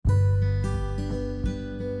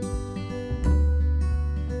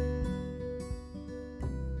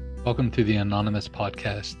Welcome to the Anonymous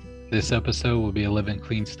podcast. This episode will be a Living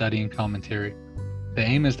Clean study and commentary. The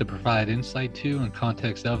aim is to provide insight to and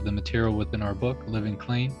context of the material within our book, Living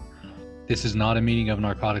Clean. This is not a meeting of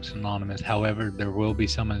Narcotics Anonymous. However, there will be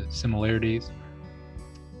some similarities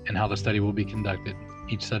in how the study will be conducted.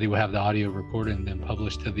 Each study will have the audio recorded and then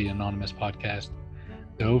published to the Anonymous podcast.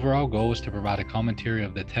 The overall goal is to provide a commentary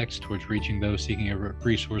of the text towards reaching those seeking a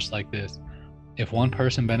resource like this. If one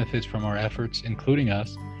person benefits from our efforts, including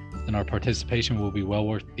us, then our participation will be well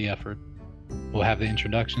worth the effort. We'll have the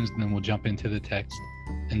introductions and then we'll jump into the text.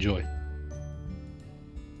 Enjoy.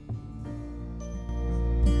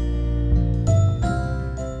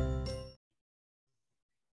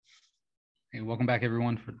 Hey, welcome back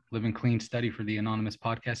everyone for Living Clean Study for the Anonymous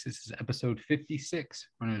podcast. This is episode 56.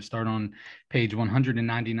 We're going to start on page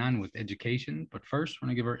 199 with education. But first, we're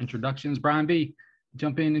going to give our introductions. Brian B.,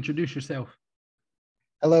 jump in, introduce yourself.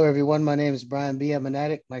 Hello, everyone. My name is Brian B. I'm an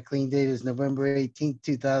addict. My clean date is November 18th,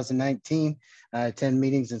 2019. I attend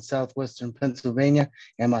meetings in Southwestern Pennsylvania,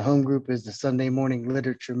 and my home group is the Sunday morning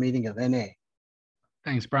literature meeting of NA.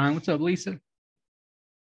 Thanks, Brian. What's up, Lisa?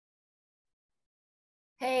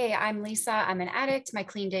 Hey, I'm Lisa. I'm an addict. My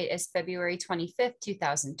clean date is February 25th,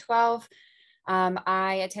 2012.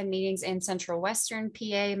 I attend meetings in Central Western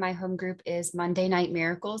PA. My home group is Monday Night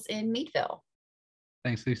Miracles in Meadville.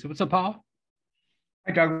 Thanks, Lisa. What's up, Paul?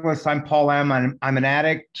 Hi, Douglas. I'm Paul M. I'm an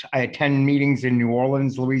addict. I attend meetings in New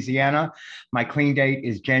Orleans, Louisiana. My clean date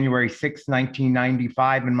is January 6,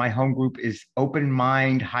 1995, and my home group is Open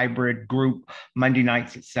Mind Hybrid Group, Monday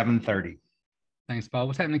nights at 7:30. Thanks, Paul.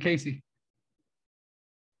 What's happening, Casey?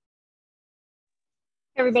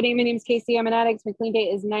 Hey everybody, my name is Casey. I'm an addict. My clean date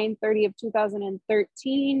is 9/30 of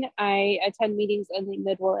 2013. I attend meetings in the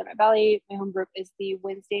Mid-Willamette Valley. My home group is the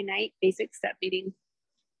Wednesday night basic step meeting.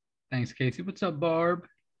 Thanks, Casey. What's up, Barb?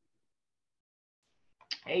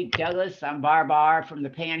 Hey, Douglas, I'm Barb R. from the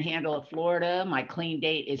Panhandle of Florida. My clean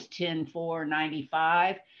date is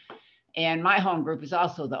 10/4/95. And my home group is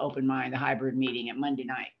also the Open Mind, the hybrid meeting at Monday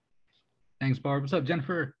night. Thanks, Barb. What's up,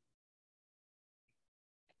 Jennifer?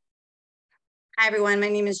 Hi, everyone. My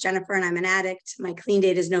name is Jennifer, and I'm an addict. My clean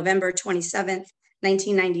date is November 27th,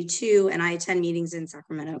 1992, and I attend meetings in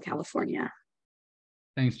Sacramento, California.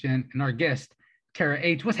 Thanks, Jen. And our guest, Tara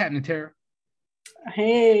H. What's happening, Tara?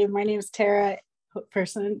 Hey, my name is Tara.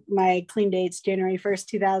 My clean date's January 1st,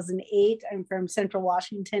 2008. I'm from Central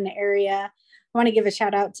Washington area. I want to give a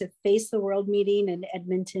shout out to Face the World meeting in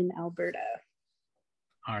Edmonton, Alberta.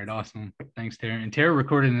 All right, awesome. Thanks, Tara. And Tara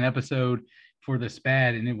recorded an episode for the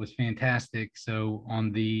SPAD, and it was fantastic. So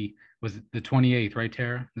on was it the 28th, right,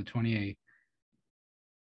 Tara? The 28th.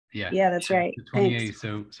 Yeah, that's right. The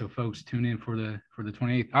 28th. So folks, tune in for the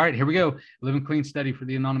 28th. All right, here we go. Living Clean Study for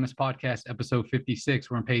the Anonymous podcast, episode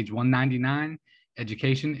 56. We're on page 199,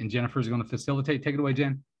 education, and Jennifer's going to facilitate. Take it away,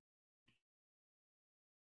 Jen.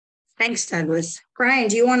 Thanks, Douglas. Brian,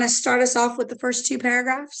 do you want to start us off with the first two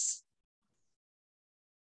paragraphs?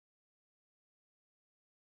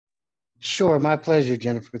 Sure, my pleasure,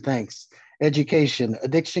 Jennifer. Thanks. Education.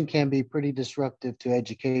 Addiction can be pretty disruptive to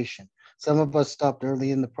education. Some of us stopped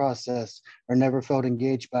early in the process or never felt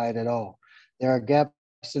engaged by it at all. There are gaps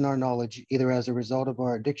in our knowledge, either as a result of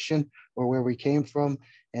our addiction or where we came from,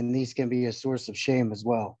 and these can be a source of shame as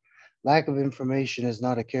well. Lack of information is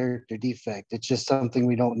not a character defect. It's just something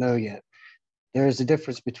we don't know yet. There is a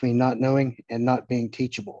difference between not knowing and not being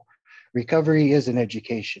teachable. Recovery is an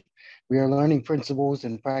education. We are learning principles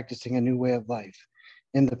and practicing a new way of life.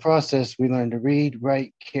 In the process, we learn to read,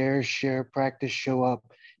 write, care, share, practice, show up,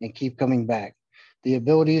 and keep coming back. The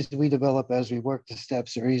abilities we develop as we work the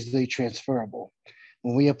steps are easily transferable.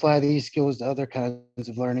 When we apply these skills to other kinds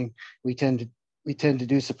of learning, we tend to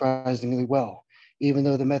do surprisingly well, even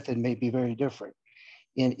though the method may be very different.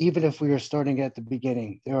 And even if we are starting at the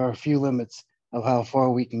beginning, there are a few limits of how far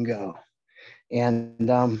we can go. And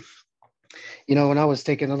when I was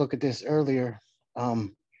taking a look at this earlier,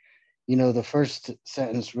 the first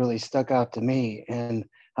sentence really stuck out to me, and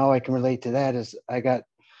how I can relate to that is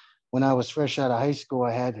when I was fresh out of high school,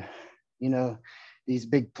 I had, these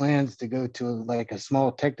big plans to go to like a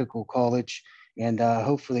small technical college and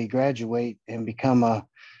hopefully graduate and become a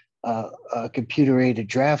computer-aided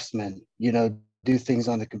draftsman, do things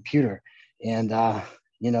on the computer. And,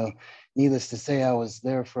 needless to say, I was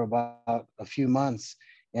there for about a few months,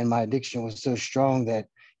 and my addiction was so strong that,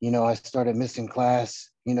 I started missing class,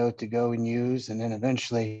 to go and use. And then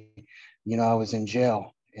eventually, I was in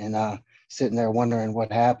jail and sitting there wondering what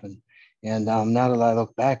happened. And now that I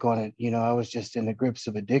look back on it, I was just in the grips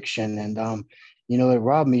of addiction, and, it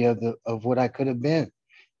robbed me of what I could have been.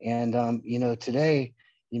 And, today,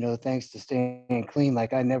 thanks to staying clean,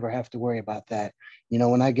 like I never have to worry about that.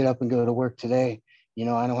 When I get up and go to work today, I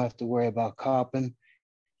don't have to worry about copping,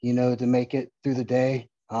 to make it through the day.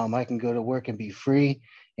 I can go to work and be free,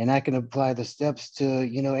 and I can apply the steps to,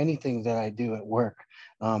 anything that I do at work.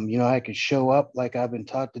 I could show up like I've been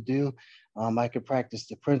taught to do. I could practice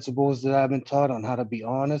the principles that I've been taught on how to be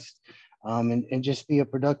honest, and just be a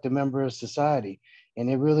productive member of society. And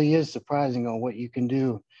it really is surprising on what you can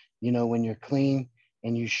do, when you're clean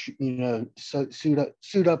and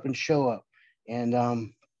suit up and show up. And,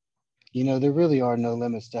 there really are no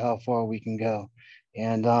limits to how far we can go.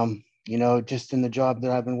 And, just in the job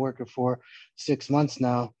that I've been working for 6 months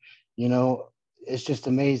now, it's just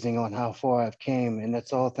amazing on how far I've came. And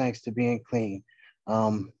that's all thanks to being clean.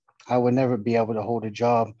 I would never be able to hold a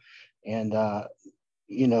job and,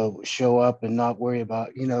 show up and not worry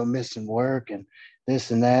about, missing work and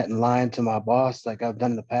this and that and lying to my boss like I've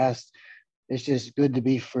done in the past. It's just good to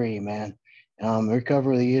be free, man.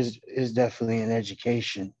 Recovery is definitely an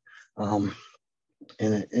education.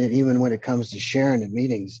 And even when it comes to sharing in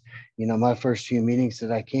meetings, my first few meetings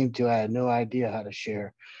that I came to, I had no idea how to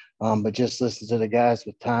share. But just listening to the guys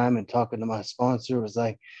with time and talking to my sponsor was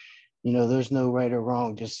like, there's no right or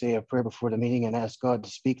wrong. Just say a prayer before the meeting and ask God to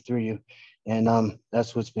speak through you. And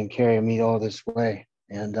that's what's been carrying me all this way.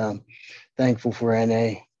 And thankful for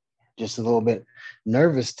NA. Just a little bit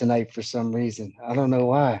nervous tonight for some reason. I don't know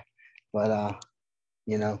why, but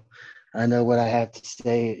I know what I have to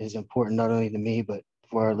say is important not only to me, but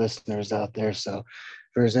for our listeners out there. So if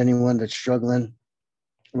there's anyone that's struggling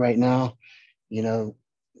right now,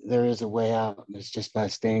 there is a way out. And it's just by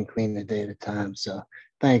staying clean a day at a time. So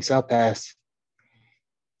thanks. I'll pass.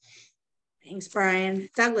 Thanks, Brian.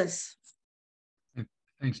 Douglas.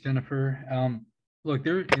 Thanks, Jennifer. Look,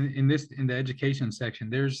 there in the education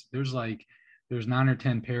section, there's 9 or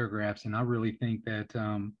 10 paragraphs, and I really think that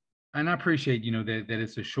and I appreciate that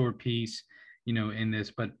it's a short piece, in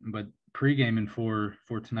this, but pre-gaming for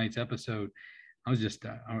tonight's episode, I was just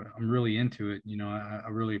I'm really into it. I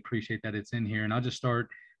really appreciate that it's in here, and I'll just start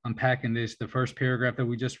unpacking this. The first paragraph that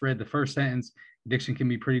we just read, the first sentence: addiction can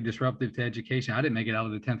be pretty disruptive to education. I didn't make it out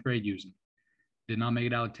of the 10th grade did not make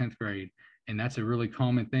it out of 10th grade. And that's a really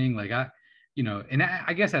common thing. Like I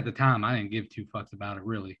guess at the time I didn't give two fucks about it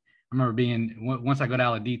really. I remember once I got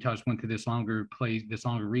out of detox, went to this longer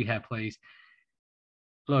rehab place.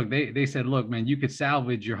 Look, they said, look, man, you could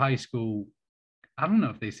salvage your high school. I don't know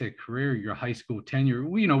if they said career, your high school tenure,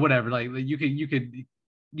 whatever. Like you could,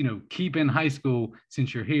 keep in high school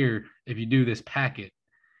since you're here if you do this packet.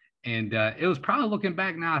 And it was probably, looking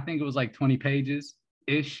back now, I think it was like 20 pages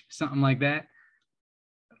ish, something like that.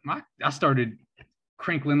 I started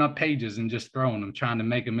crinkling up pages and just throwing them, trying to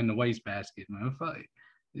make them in the wastebasket.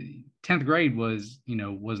 10th grade was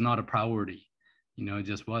not a priority. It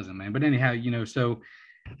just wasn't, man. But anyhow, so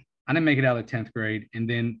I didn't make it out of 10th grade. And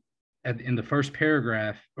then in the first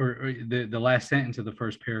paragraph, or the last sentence of the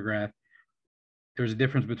first paragraph, there's a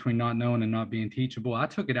difference between not knowing and not being teachable. I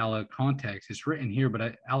took it out of context. It's written here, but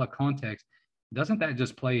out of context, doesn't that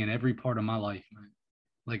just play in every part of my life, man?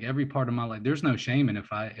 Like every part of my life. There's no shame in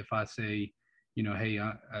if I say, hey,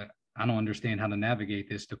 I don't understand how to navigate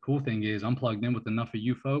this. The cool thing is I'm plugged in with enough of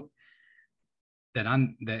you folk that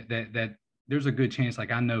that there's a good chance,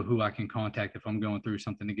 like, I know who I can contact if I'm going through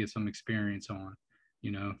something to get some experience on,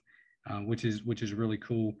 which is really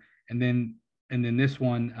cool. And then this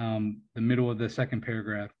one, the middle of the second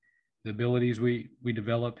paragraph, the abilities we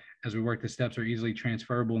develop as we work the steps are easily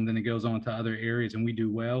transferable, and then it goes on to other areas and we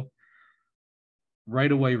do well.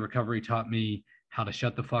 Right away, recovery taught me how to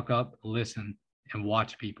shut the fuck up, listen, and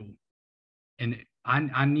watch people. And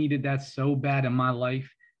I needed that so bad in my life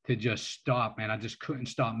to just stop, man. I just couldn't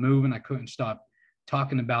stop moving. I couldn't stop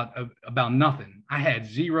talking about nothing. I had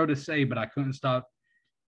zero to say, but I couldn't stop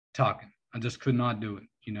talking. I just could not do it,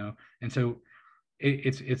 And so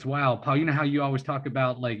it's wild, Paul. You know how you always talk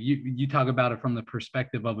about, like, you talk about it from the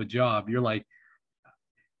perspective of a job. You're like,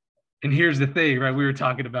 and here's the thing, right? We were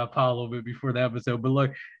talking about Paul a little bit before the episode, but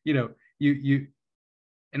look, you,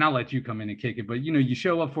 and I'll let you come in and kick it, but you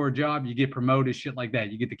show up for a job, you get promoted, shit like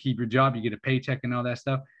that. You get to keep your job, you get a paycheck and all that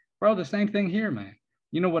stuff. Bro, the same thing here, man.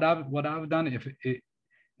 You know what I've done?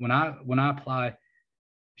 When I apply,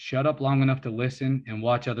 shut up long enough to listen and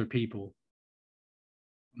watch other people,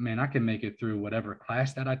 man, I can make it through whatever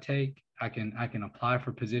class that I take. I can apply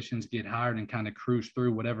for positions, get hired, and kind of cruise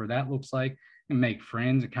through whatever that looks like, and make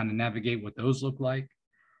friends and kind of navigate what those look like.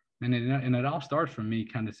 And it all starts from me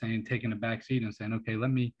kind of taking a back seat and saying, okay,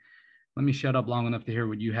 let me shut up long enough to hear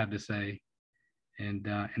what you have to say. And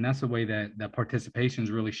that's the way that participation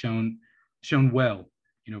is really shown well,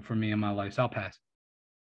 for me in my life. So I'll pass.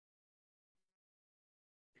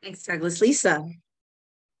 Thanks, Douglas. Lisa.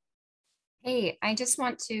 Hey, I just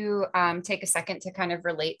want to take a second to kind of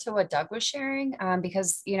relate to what Doug was sharing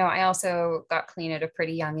because, I also got clean at a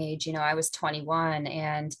pretty young age. I was 21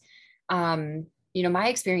 and, my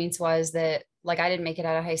experience was that like I didn't make it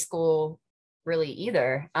out of high school really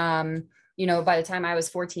either. By the time I was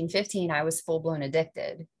 14, 15, I was full blown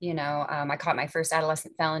addicted. I caught my first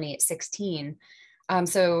adolescent felony at 16.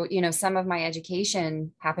 So, some of my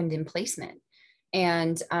education happened in placement.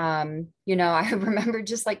 And, I remember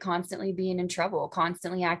just like constantly being in trouble,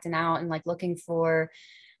 constantly acting out and like looking for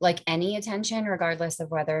like any attention, regardless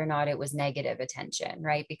of whether or not it was negative attention,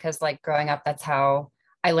 right? Because like growing up, that's how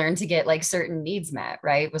I learned to get like certain needs met,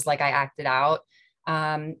 right? It was like I acted out.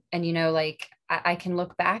 And, like I can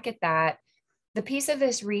look back at that. The piece of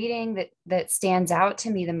this reading that stands out to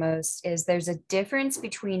me the most is there's a difference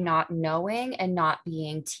between not knowing and not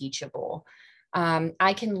being teachable.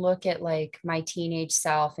 I can look at like my teenage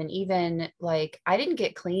self and even like I didn't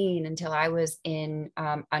get clean until I was in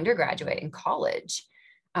undergraduate in college.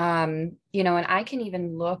 And I can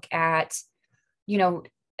even look at, you know,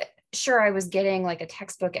 sure, I was getting like a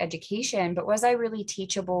textbook education, but was I really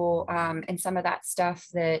teachable in some of that stuff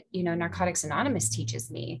that, Narcotics Anonymous teaches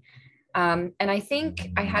me? And I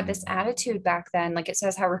think I had this attitude back then, like it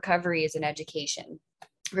says how recovery is an education.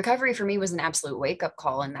 Recovery for me was an absolute wake up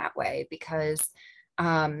call in that way, because,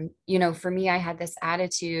 for me, I had this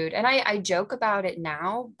attitude and I joke about it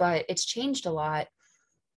now, but it's changed a lot.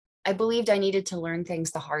 I believed I needed to learn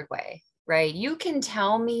things the hard way, right? You can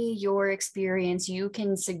tell me your experience, you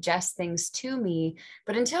can suggest things to me,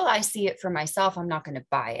 but until I see it for myself, I'm not going to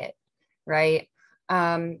buy it, right?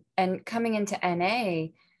 And coming into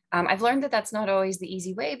NA, I've learned that that's not always the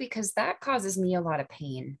easy way because that causes me a lot of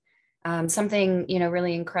pain. Something,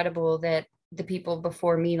 really incredible that the people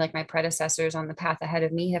before me, like my predecessors on the path ahead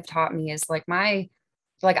of me have taught me is like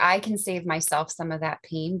I can save myself some of that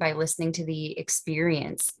pain by listening to the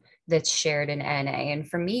experience that's shared in NA. And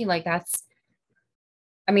for me, like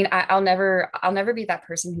I'll never be that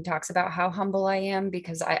person who talks about how humble I am,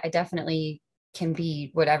 because I definitely can be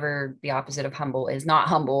whatever the opposite of humble is, not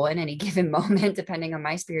humble in any given moment, depending on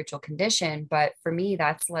my spiritual condition. But for me,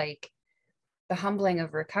 that's like the humbling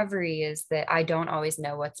of recovery, is that I don't always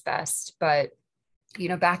know what's best. But,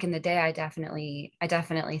 back in the day, I definitely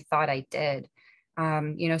thought I did.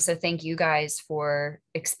 So thank you guys for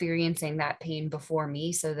experiencing that pain before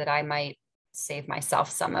me so that I might save myself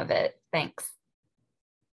some of it. Thanks.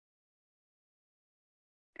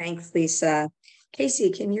 Thanks, Lisa.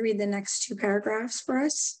 Casey, can you read the next two paragraphs for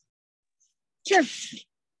us? Sure.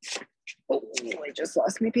 Oh, I just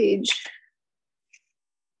lost my page.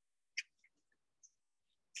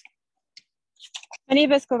 Many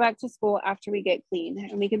of us go back to school after we get clean,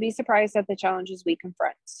 and we can be surprised at the challenges we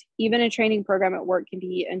confront. Even a training program at work can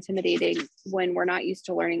be intimidating when we're not used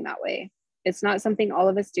to learning that way. It's not something all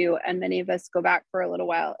of us do, and many of us go back for a little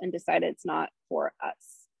while and decide it's not for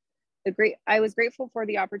us. I was grateful for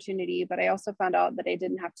the opportunity, but I also found out that I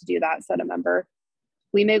didn't have to do that, said a member.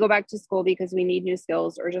 We may go back to school because we need new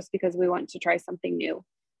skills or just because we want to try something new.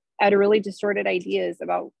 I had really distorted ideas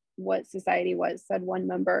about what society was, said one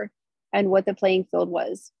member, and what the playing field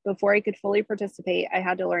was. Before I could fully participate, I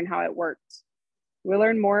had to learn how it worked. We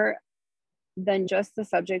learn more than just the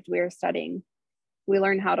subject we are studying. We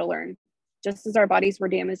learn how to learn. Just as our bodies were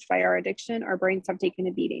damaged by our addiction, our brains have taken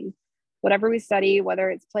a beating. Whatever we study, whether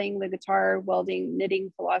it's playing the guitar, welding,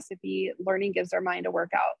 knitting, philosophy, learning gives our mind a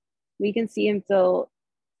workout. We can see and feel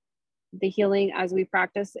the healing as we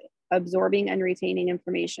practice absorbing and retaining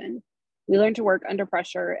information. We learn to work under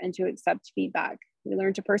pressure and to accept feedback. We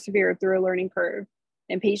learn to persevere through a learning curve.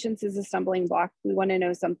 Impatience is a stumbling block. We want to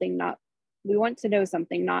know something, not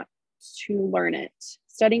to learn it.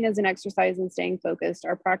 Studying is an exercise in staying focused.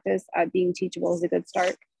 Our practice at being teachable is a good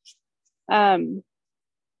start.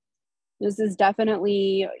 This is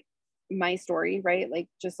definitely my story, right? Like,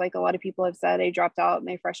 just like a lot of people have said, I dropped out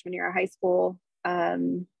my freshman year of high school.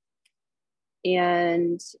 And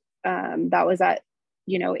that was at,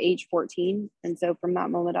 age 14. And so from that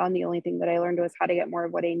moment on, the only thing that I learned was how to get more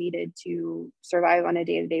of what I needed to survive on a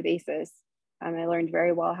day-to-day basis. I learned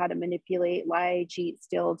very well how to manipulate, lie, cheat,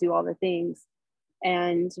 steal, do all the things.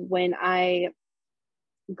 And when I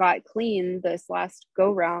got clean this last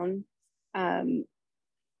go round,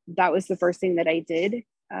 that was the first thing that I did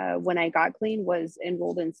when I got clean, was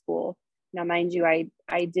enrolled in school. Now, mind you,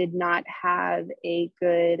 I did not have a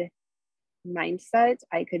good mindset.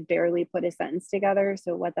 I could barely put a sentence together.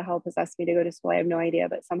 So what the hell possessed me to go to school? I have no idea,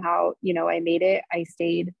 but somehow, I made it. I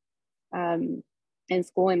stayed in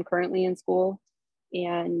school. I'm currently in school.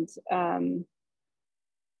 And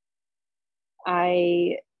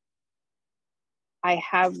I I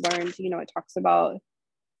have learned, it talks about,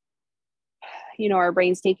 our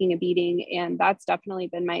brains taking a beating. And that's definitely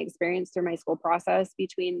been my experience through my school process,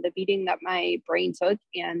 between the beating that my brain took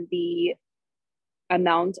and the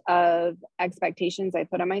amount of expectations I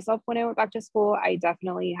put on myself when I went back to school. I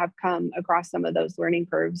definitely have come across some of those learning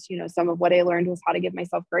curves. Some of what I learned was how to give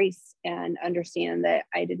myself grace and understand that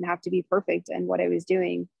I didn't have to be perfect in what I was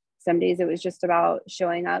doing. Some days it was just about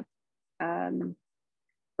showing up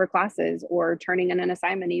for classes or turning in an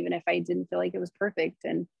assignment, even if I didn't feel like it was perfect.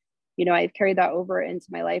 And I've carried that over into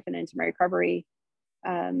my life and into my recovery.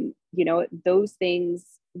 Those things,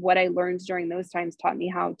 what I learned during those times taught me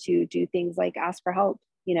how to do things like ask for help,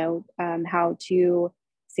 how to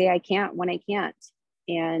say I can't when I can't.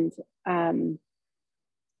 And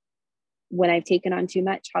when I've taken on too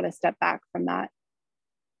much, how to step back from that.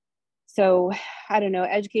 So I don't know,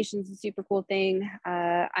 education is a super cool thing.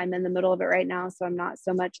 I'm in the middle of it right now, so I'm not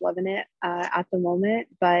so much loving it at the moment,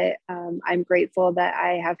 but I'm grateful that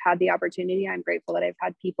I have had the opportunity. I'm grateful that I've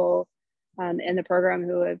had people in the program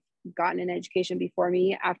who have gotten an education before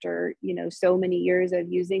me after, so many years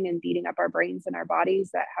of using and beating up our brains and our bodies,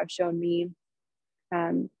 that have shown me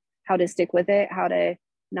how to stick with it, how to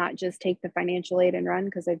not just take the financial aid and run,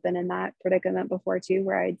 because I've been in that predicament before too,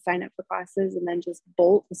 where I'd sign up for classes and then just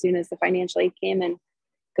bolt as soon as the financial aid came and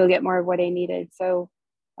go get more of what I needed. So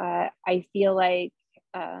I feel like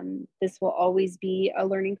this will always be a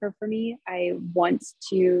learning curve for me. I want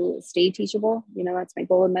to stay teachable. That's my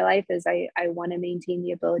goal in my life, is I want to maintain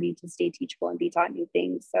the ability to stay teachable and be taught new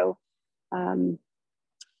things. So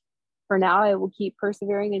for now, I will keep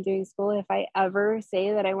persevering and doing school. If I ever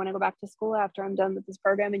say that I want to go back to school after I'm done with this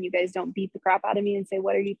program and you guys don't beat the crap out of me and say,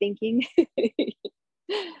 what are you thinking?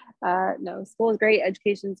 No, school is great.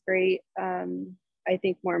 Education's great. I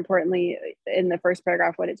think more importantly, in the first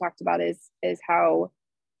paragraph, what it talked about is how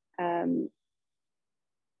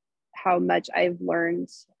much I've learned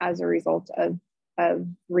as a result of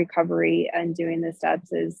recovery, and doing the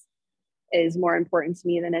steps is more important to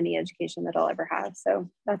me than any education that I'll ever have. So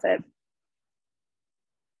that's it.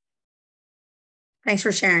 Thanks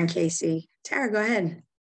for sharing, Casey. Tara, go ahead.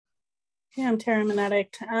 Yeah, I'm Tara. I'm an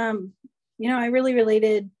addict. I really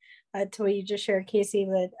related to what you just shared, Casey,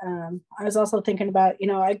 but I was also thinking about,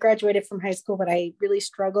 I graduated from high school, but I really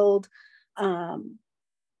struggled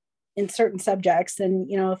in certain subjects. And,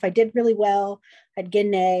 if I did really well, I'd get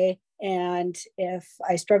an A. And if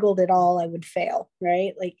I struggled at all, I would fail,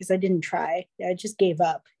 right? Like, because I didn't try. I just gave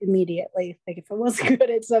up immediately. Like, if I wasn't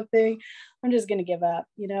good at something, I'm just going to give up,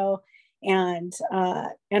 And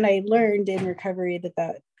I learned in recovery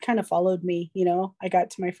that kind of followed me. I got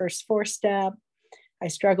to my first 4-step. I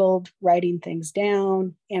struggled writing things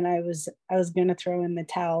down, and I was going to throw in the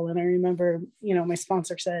towel. And I remember, my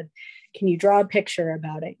sponsor said, can you draw a picture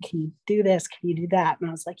about it? Can you do this? Can you do that? And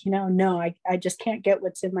I was like, no, I just can't get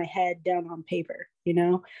what's in my head down on paper.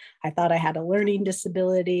 I thought I had a learning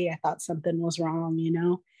disability. I thought something was wrong,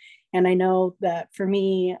 and I know that for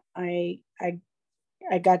me, I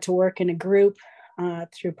got to work in a group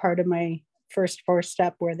through part of my first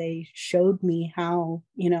 4-step, where they showed me how,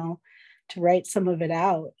 to write some of it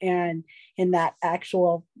out. And in that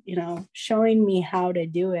actual, showing me how to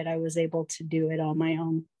do it, I was able to do it on my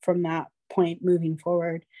own from that point moving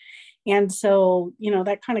forward. And so,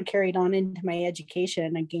 that kind of carried on into my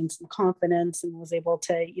education. I gained some confidence and was able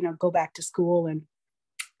to, go back to school. And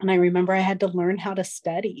I remember I had to learn how to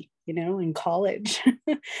study, in college.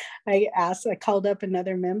 I called up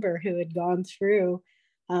another member who had gone through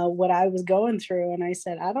what I was going through. And I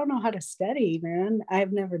said, I don't know how to study, man.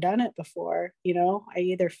 I've never done it before. I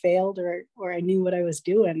either failed or I knew what I was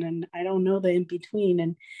doing, and I don't know the in between.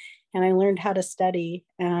 And I learned how to study.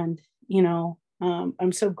 And,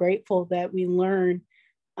 I'm so grateful that we learn,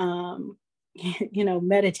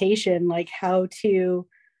 meditation, like how to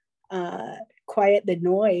quiet the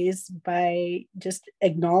noise by just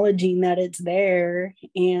acknowledging that it's there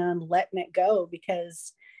and letting it go,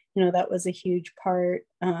 because that was a huge part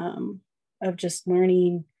of just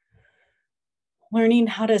learning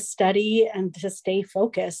how to study and to stay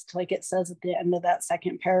focused, like it says at the end of that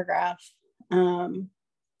second paragraph. And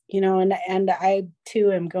I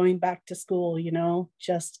too am going back to school,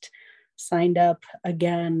 just signed up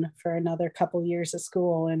again for another couple years of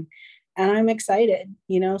school, and I'm excited,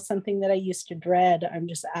 something that I used to dread. I'm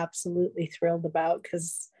just absolutely thrilled about,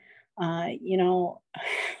 because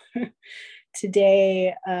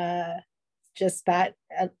today, just that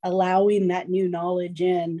allowing that new knowledge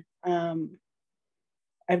in,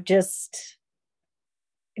 I've just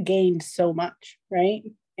gained so much, right?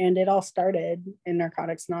 And it all started in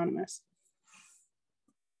Narcotics Anonymous.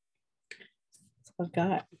 That's what I've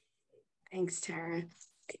got. Thanks, Tara.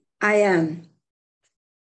 I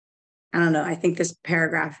don't know. I think this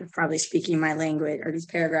paragraph is probably speaking my language, or these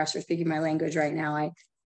paragraphs are speaking my language right now. I,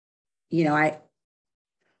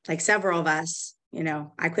 like several of us,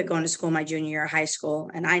 I quit going to school my junior year of high school,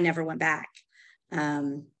 and I never went back.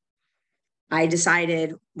 I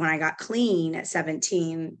decided when I got clean at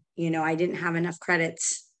 17, I didn't have enough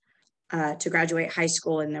credits to graduate high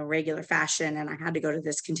school in the regular fashion. And I had to go to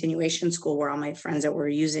this continuation school where all my friends that were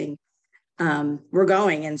using were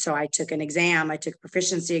going. And so I took an exam. I took a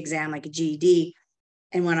proficiency exam, like a GED,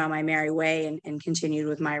 and went on my merry way and continued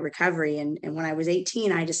with my recovery. And when I was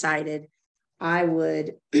 18, I decided I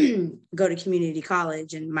would go to community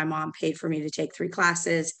college, and my mom paid for me to take 3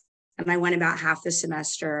 classes. And I went about half the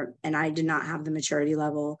semester, and I did not have the maturity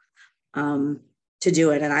level to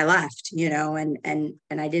do it. And I left, and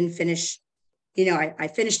I didn't finish, I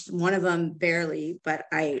finished one of them barely, but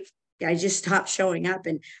I just stopped showing up,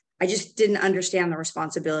 and I just didn't understand the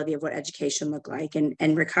responsibility of what education looked like.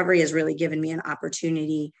 And recovery has really given me an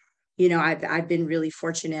opportunity. I've been really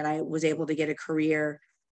fortunate. I was able to get a career,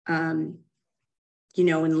 and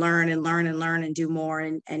learn and do more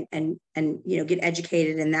and get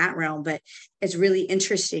educated in that realm. But it's really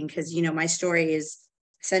interesting because, my story is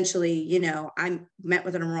essentially, I met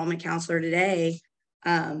with an enrollment counselor today,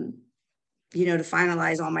 to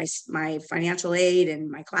finalize all my financial aid and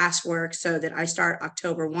my classwork so that I start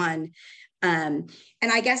October 1. And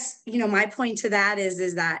I guess, my point to that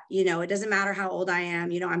is that, it doesn't matter how old I am.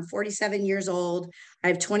 I'm 47 years old. I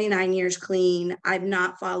have 29 years clean. I've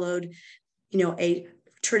not followed a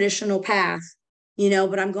traditional path,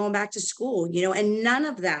 but I'm going back to school, and none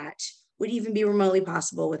of that would even be remotely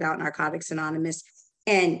possible without Narcotics Anonymous.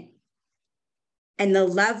 And the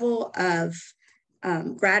level of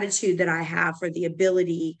gratitude that I have for the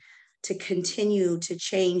ability to continue to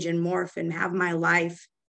change and morph and have my life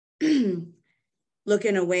look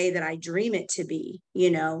in a way that I dream it to be,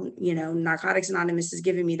 Narcotics Anonymous has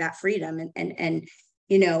given me that freedom. And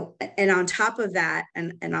on top of that,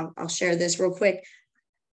 and I'll share this real quick.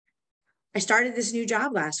 I started this new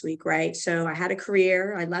job last week, right? So I had a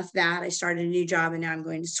career, I left that, I started a new job, and now I'm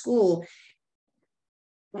going to school.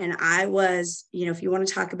 And I was, if you want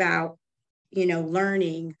to talk about,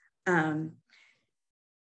 learning, I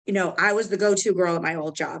was the go-to girl at my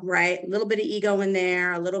old job, right? A little bit of ego in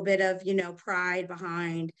there, a little bit of, pride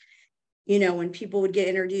behind, when people would get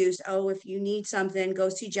introduced, oh, if you need something, go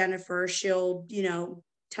see Jennifer. She'll,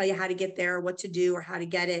 tell you how to get there, what to do, or how to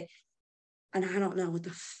get it. And I don't know what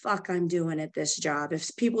the fuck I'm doing at this job.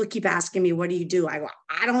 If people keep asking me, what do you do? I go,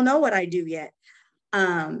 I don't know what I do yet.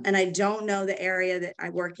 And I don't know the area that I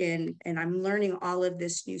work in, and I'm learning all of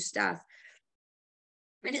this new stuff.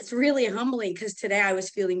 And it's really humbling because today I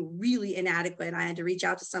was feeling really inadequate. And I had to reach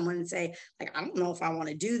out to someone and say, like, I don't know if I want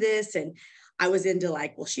to do this. And I was into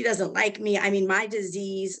like, well, she doesn't like me. I mean, my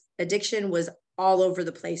disease addiction was all over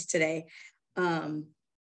the place today. And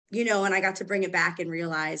I got to bring it back and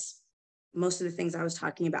realize most of the things I was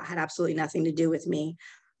talking about had absolutely nothing to do with me.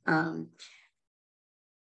 But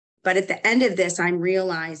at the end of this, I'm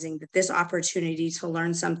realizing that this opportunity to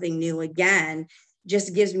learn something new again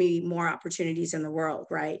just gives me more opportunities in the world,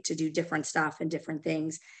 right? To do different stuff and different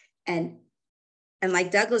things. And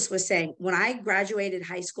like Douglas was saying, when I graduated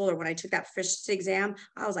high school, or when I took that proficiency exam,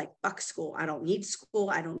 I was like, fuck school. I don't need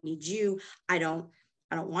school. I don't need you. I don't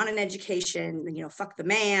want an education, fuck the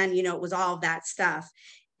man, it was all of that stuff.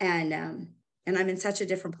 And I'm in such a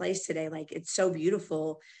different place today. Like, it's so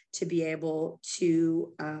beautiful to be able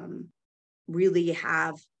to really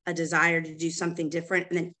have a desire to do something different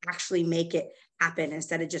and then actually make it happen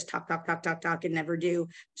instead of just talk and never do,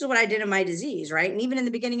 which is what I did in my disease, right? And even in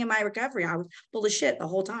the beginning of my recovery, I was full of shit the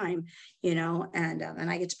whole time, and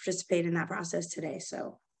I get to participate in that process today.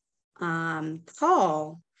 So,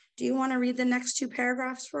 Paul, do you want to read the next 2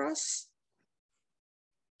 paragraphs for us?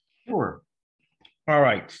 Sure. All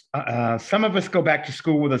right. Some of us go back to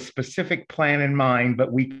school with a specific plan in mind,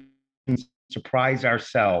 but we can surprise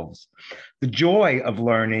ourselves. The joy of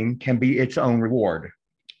learning can be its own reward.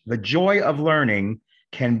 The joy of learning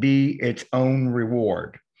can be its own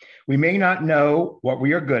reward. We may not know what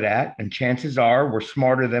we are good at, and chances are we're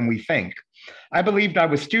smarter than we think. I believed I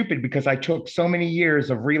was stupid because I took so many years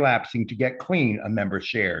of relapsing to get clean, a member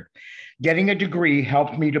shared. Getting a degree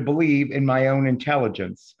helped me to believe in my own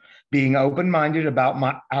intelligence. Being open-minded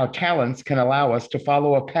about our talents can allow us to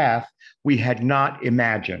follow a path we had not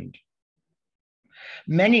imagined.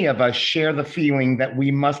 Many of us share the feeling that we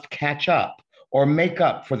must catch up or make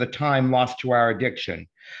up for the time lost to our addiction.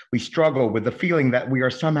 We struggle with the feeling that we are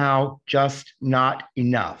somehow just not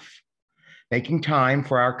enough. Making time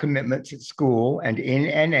for our commitments at school and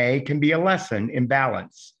in NA can be a lesson in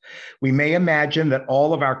balance. We may imagine that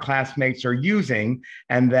all of our classmates are using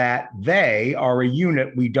and that they are a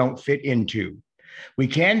unit we don't fit into. We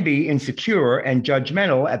can be insecure and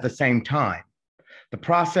judgmental at the same time. The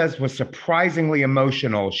process was surprisingly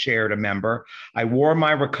emotional, shared a member. I wore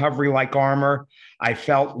my recovery like armor. I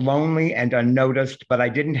felt lonely and unnoticed, but I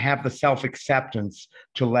didn't have the self-acceptance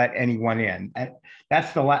to let anyone in.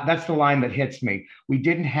 That's the line that hits me. We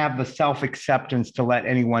didn't have the self-acceptance to let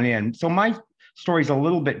anyone in. So my story's a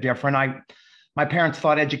little bit different. My parents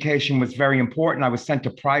thought education was very important. I was sent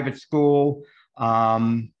to private school,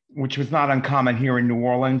 which was not uncommon here in New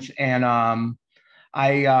Orleans. And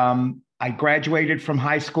I graduated from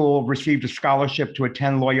high school, received a scholarship to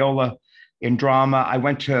attend Loyola in drama. I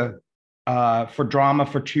went to for drama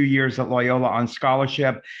for 2 years at Loyola on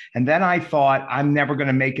scholarship. And then I thought, I'm never going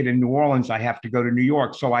to make it in New Orleans. I have to go to New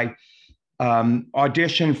York. So I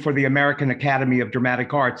auditioned for the American Academy of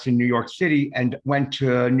Dramatic Arts in New York City and went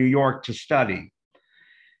to New York to study.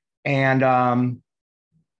 And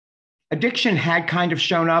addiction had kind of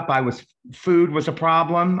shown up. Food was a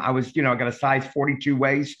problem. I got a size 42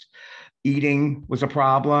 waist. Eating was a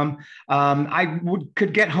problem. I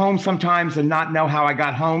could get home sometimes and not know how I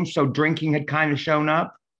got home. So drinking had kind of shown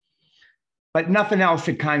up, but nothing else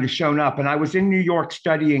had kind of shown up. And I was in New York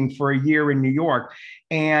studying for a year in New York.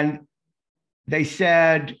 And they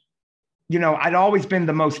said, I'd always been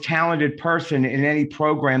the most talented person in any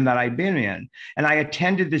program that I'd been in. And I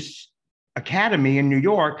attended this academy in New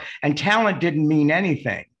York, and talent didn't mean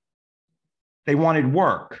anything. They wanted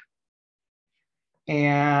work.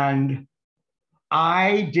 And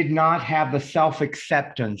I did not have the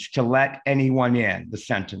self-acceptance to let anyone in, the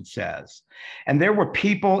sentence says. And there were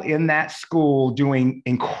people in that school doing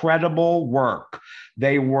incredible work.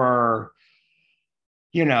 They were,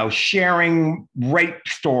 sharing rape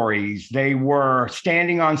stories. They were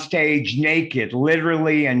standing on stage naked,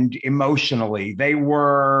 literally and emotionally. They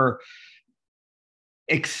were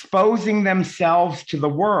exposing themselves to the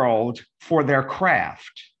world for their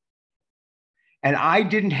craft. And I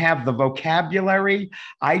didn't have the vocabulary.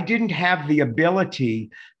 I didn't have the ability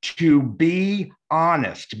to be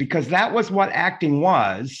honest, because that was what acting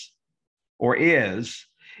was or is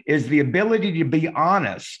the ability to be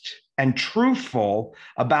honest and truthful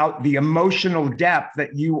about the emotional depth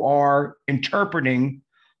that you are interpreting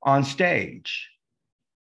on stage.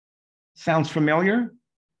 Sounds familiar?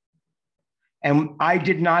 And I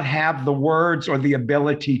did not have the words or the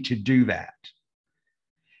ability to do that.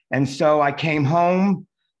 And so I came home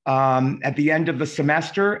at the end of the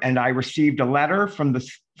semester, and I received a letter from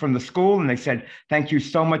the school, and they said, "Thank you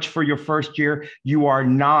so much for your first year. You are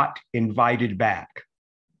not invited back."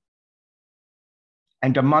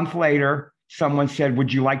 And a month later, someone said,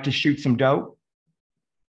 "Would you like to shoot some dope?"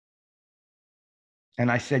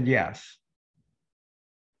 And I said, yes.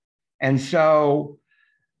 And so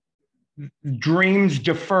dreams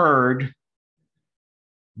deferred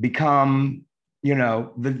become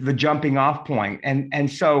the jumping off point.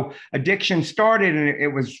 And so addiction started, and it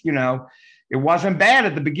was, it wasn't bad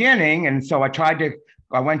at the beginning. And so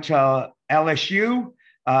I went to LSU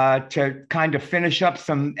to kind of finish up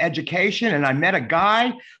some education. And I met a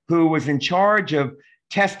guy who was in charge of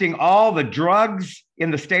testing all the drugs in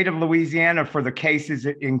the state of Louisiana for the cases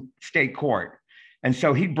in state court. And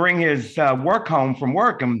so he'd bring his work home from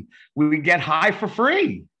work, and we would get high for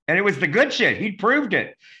free. And it was the good shit. He'd proved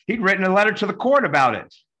it. He'd written a letter to the court about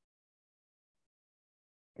it.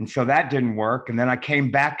 And so that didn't work. And then I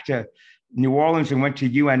came back to New Orleans and went to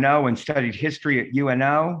UNO and studied history at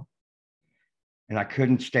UNO. And I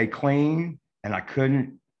couldn't stay clean, and I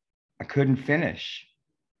couldn't finish.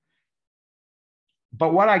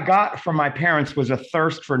 But what I got from my parents was a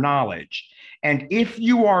thirst for knowledge. And if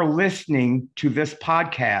you are listening to this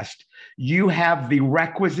podcast, you have the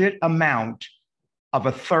requisite amount of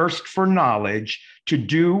a thirst for knowledge to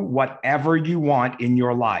do whatever you want in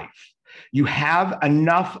your life. You have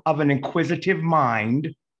enough of an inquisitive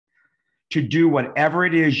mind to do whatever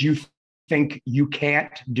it is you think you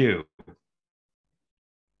can't do.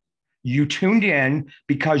 You tuned in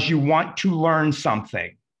because you want to learn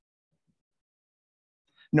something.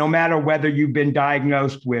 No matter whether you've been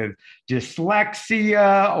diagnosed with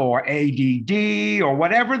dyslexia or ADD or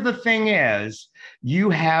whatever the thing is, you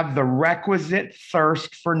have the requisite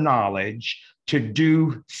thirst for knowledge to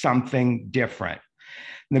do something different.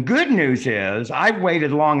 And the good news is I've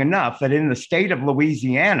waited long enough that in the state of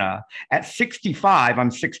Louisiana, at 65,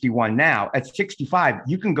 I'm 61 now, at 65,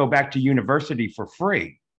 you can go back to university for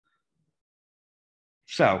free.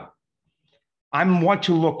 So I want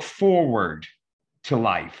to look forward to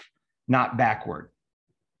life, not backward.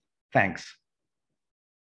 Thanks.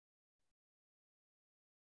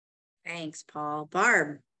 Thanks, Paul.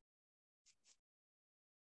 Barb.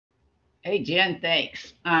 Hey, Jen,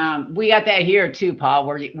 thanks. We got that here too, Paul,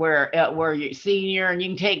 where you're senior and you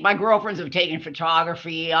can take, my girlfriends have taken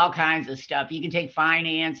photography, all kinds of stuff. You can take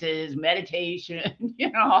finances, meditation,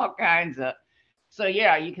 all kinds of, so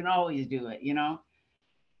yeah, you can always do it,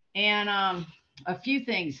 And a few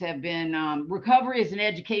things have been, recovery is an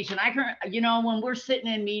education. When we're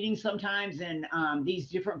sitting in meetings sometimes and these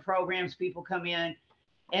different programs, people come in,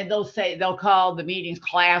 and they'll call the meetings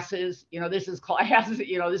classes, this is classes,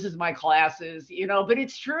 this is my classes, but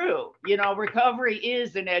it's true, recovery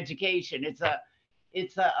is an education.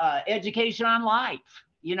 It's a education on life,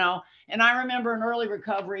 and I remember in early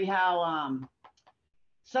recovery how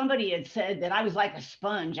somebody had said that I was like a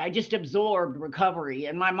sponge. I just absorbed recovery.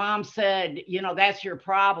 And my mom said, that's your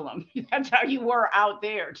problem. That's how you were out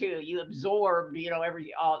there too. You absorbed,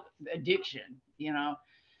 all addiction,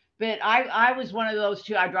 But I was one of those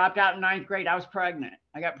too. I dropped out in 9th grade. I was pregnant.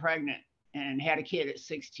 I got pregnant and had a kid at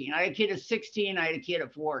 16. I had a kid at 16. I had a kid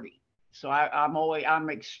at 40. So I'm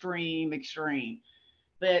extreme.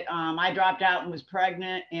 But I dropped out and was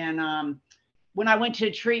pregnant. And when I went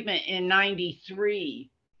to treatment in 93,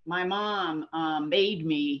 my mom made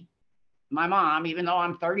me, even though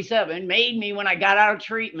I'm 37, made me, when I got out of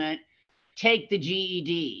treatment, take the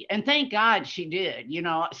GED. And thank God she did,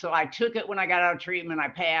 so I took it when I got out of treatment, I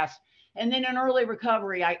passed. And then in early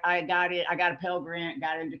recovery, I got it. I got a Pell Grant,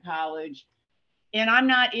 got into college. And I'm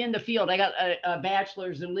not in the field. I got a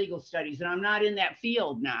bachelor's in legal studies, and I'm not in that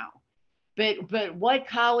field now. But what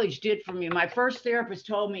college did for me, my first therapist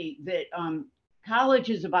told me that college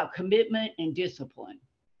is about commitment and discipline,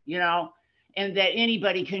 and that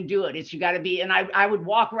anybody can do it. It's, you got to be, and I would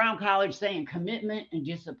walk around college saying commitment and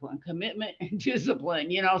discipline,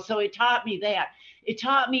 so it taught me that. It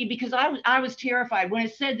taught me, because I was terrified. When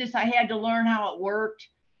it said this, I had to learn how it worked.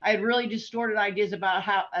 I had really distorted ideas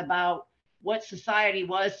about what society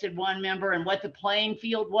was, said one member, and what the playing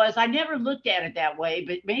field was. I never looked at it that way,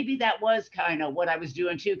 but maybe that was kind of what I was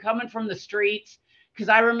doing too, coming from the streets. Because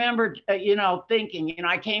I remember, thinking,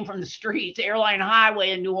 I came from the streets, Airline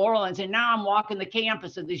Highway in New Orleans, and now I'm walking the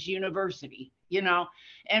campus of this university,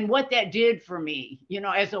 and what that did for me,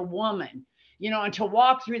 as a woman, and to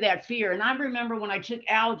walk through that fear. And I remember when I took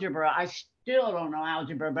algebra, I still don't know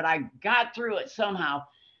algebra, but I got through it somehow.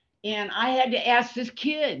 And I had to ask this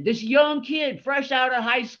young kid, fresh out of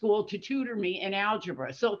high school, to tutor me in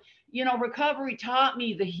algebra. So, recovery taught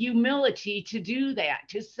me the humility to do that,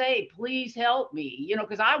 to say, please help me,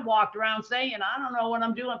 because I walked around saying, I don't know what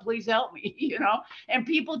I'm doing, please help me, and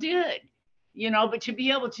people did, but to be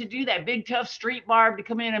able to do that, big, tough street Barb, to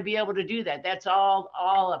come in and be able to do that, that's all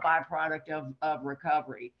a byproduct of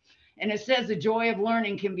recovery. And it says the joy of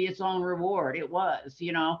learning can be its own reward. It was,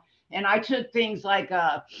 And I took things like,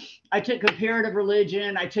 I took comparative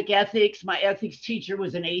religion, I took ethics. My ethics teacher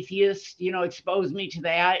was an atheist, exposed me to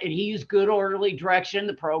that. And he used good orderly direction,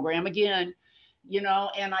 the program again,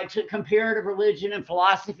 and I took comparative religion and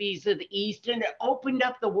philosophies of the East, and it opened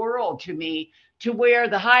up the world to me, to where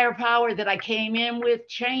the higher power that I came in with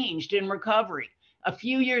changed in recovery. A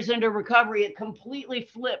few years into recovery, it completely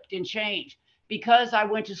flipped and changed, because I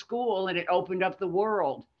went to school and it opened up the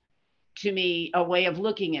world to me, a way of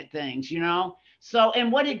looking at things, So,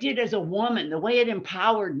 and what it did as a woman, the way it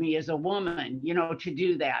empowered me as a woman, to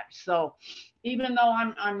do that. So even though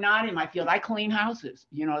I'm not in my field, I clean houses,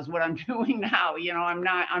 is what I'm doing now.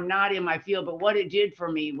 I'm not in my field, but what it did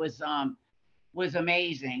for me was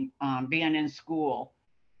amazing, being in school.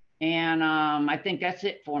 And I think that's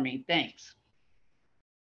it for me. Thanks.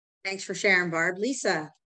 Thanks for sharing, Barb.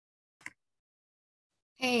 Lisa.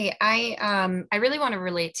 Hey, I really want to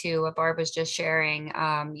relate to what Barb was just sharing,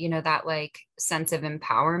 that like sense of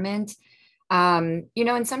empowerment,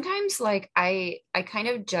 and sometimes like I kind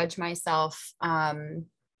of judge myself, I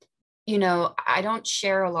don't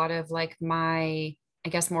share a lot of like my, I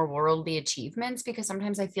guess, more worldly achievements, because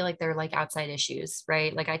sometimes I feel like they're like outside issues,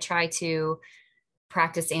 right? Like I try to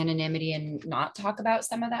practice anonymity and not talk about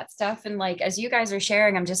some of that stuff. And like, as you guys are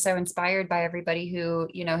sharing, I'm just so inspired by everybody who,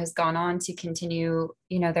 has gone on to continue,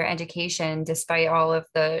 their education despite all of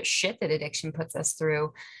the shit that addiction puts us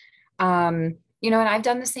through. And I've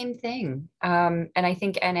done the same thing. And I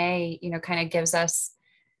think NA, kind of gives us,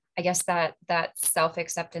 I guess, that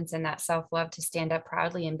self-acceptance and that self-love to stand up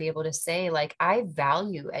proudly and be able to say, like, I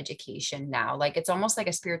value education now. Like, it's almost like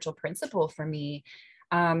a spiritual principle for me.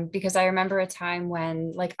 Because I remember a time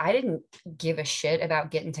when like I didn't give a shit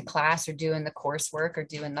about getting to class or doing the coursework or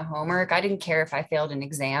doing the homework. I didn't care if I failed an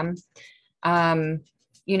exam.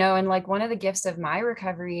 And like one of the gifts of my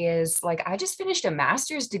recovery is like, I just finished a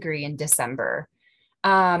master's degree in December.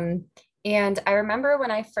 Um, and I remember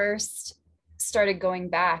when I first started going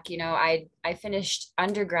back, I finished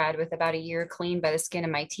undergrad with about a year clean by the skin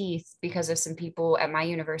of my teeth because of some people at my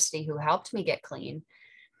university who helped me get clean.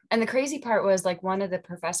 And the crazy part was like one of the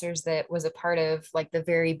professors that was a part of like the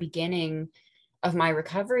very beginning of my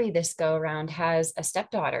recovery this go around has a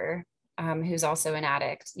stepdaughter who's also an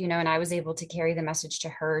addict, and I was able to carry the message to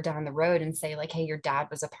her down the road and say like, hey, your dad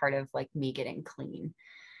was a part of like me getting clean.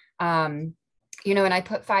 And I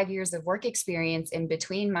put 5 years of work experience in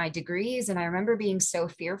between my degrees. And I remember being so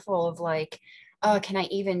fearful of like, oh, can I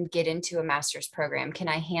even get into a master's program? Can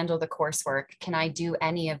I handle the coursework? Can I do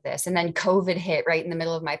any of this? And then COVID hit right in the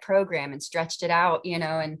middle of my program and stretched it out,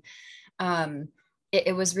 and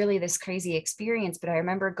it was really this crazy experience. But I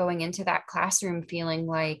remember going into that classroom feeling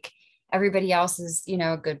like everybody else is,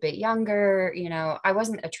 a good bit younger. I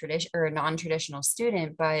wasn't a tradition or a non-traditional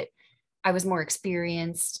student, but I was more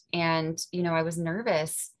experienced, and, I was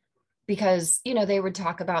nervous because, they would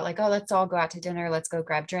talk about like, oh, let's all go out to dinner, let's go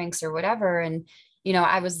grab drinks or whatever. And,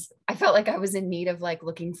 I felt like I was in need of like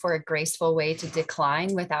looking for a graceful way to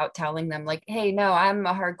decline without telling them like, hey, no, I'm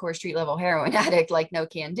a hardcore street level heroin addict, like no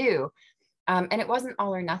can do. And it wasn't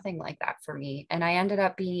all or nothing like that for me. And I ended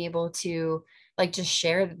up being able to like just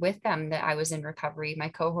share with them that I was in recovery. My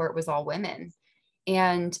cohort was all women.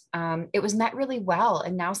 And it was met really well.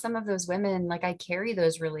 And now some of those women, like I carry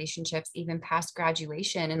those relationships even past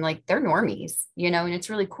graduation, and like they're normies, and it's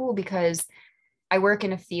really cool because I work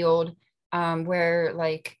in a field where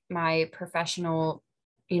like my professional,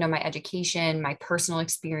 my education, my personal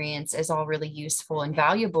experience is all really useful and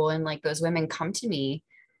valuable. And like those women come to me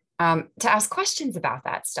to ask questions about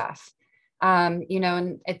that stuff. And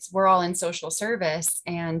we're all in social service,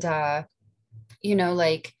 and,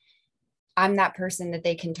 like, I'm that person that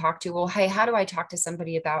they can talk to. Well, hey, how do I talk to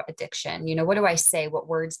somebody about addiction? What do I say? What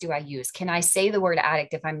words do I use? Can I say the word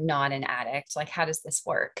addict if I'm not an addict? Like, how does this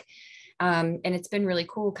work? And it's been really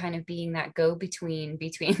cool kind of being that go-between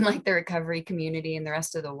between like the recovery community and the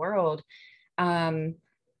rest of the world. And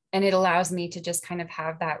it allows me to just kind of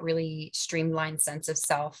have that really streamlined sense of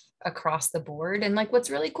self across the board. And like, what's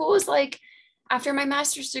really cool is like, after my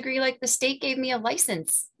master's degree, like the state gave me a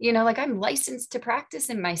license, like I'm licensed to practice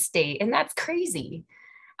in my state, and that's crazy.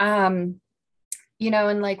 And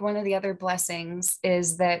like one of the other blessings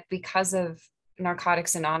is that because of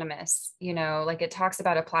Narcotics Anonymous, like it talks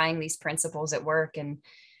about applying these principles at work. And,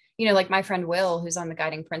 like my friend Will, who's on the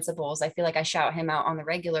guiding principles, I feel like I shout him out on the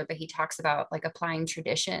regular, but he talks about like applying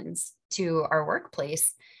traditions to our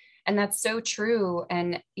workplace. And that's so true.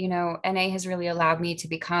 And, NA has really allowed me to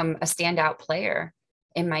become a standout player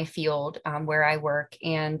in my field where I work.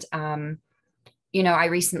 And, I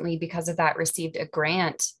recently, because of that, received a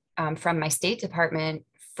grant from my State Department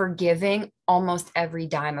forgiving almost every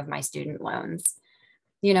dime of my student loans.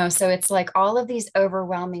 So it's like all of these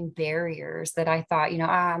overwhelming barriers that I thought,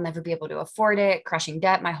 I'll never be able to afford it, crushing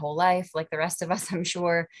debt my whole life, like the rest of us, I'm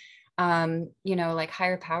sure. Like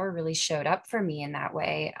higher power really showed up for me in that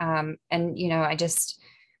way. And,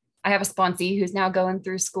 I have a sponsee who's now going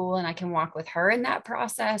through school, and I can walk with her in that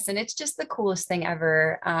process. And it's just the coolest thing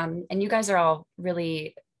ever. And you guys are all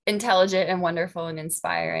really intelligent and wonderful and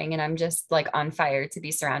inspiring. And I'm just like on fire to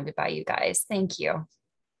be surrounded by you guys. Thank you.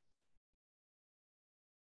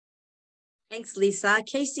 Thanks, Lisa.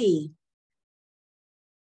 Casey.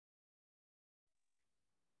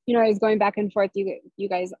 I was going back and forth. You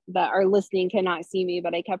guys that are listening cannot see me,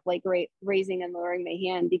 but I kept like raising and lowering my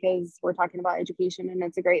hand because we're talking about education and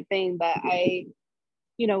it's a great thing. But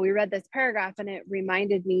we read this paragraph and it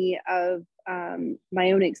reminded me of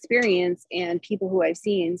my own experience and people who I've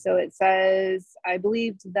seen. So it says, I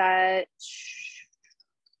believed that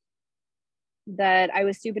I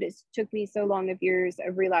was stupid. It took me so long of years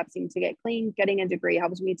of relapsing to get clean. Getting a degree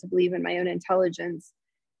helped me to believe in my own intelligence.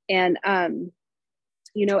 And,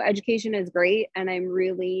 education is great. And I'm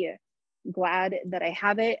really glad that I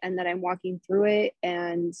have it and that I'm walking through it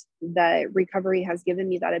and that recovery has given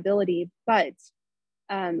me that ability. But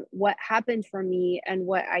what happened for me and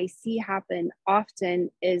what I see happen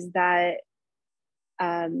often is that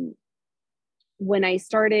when I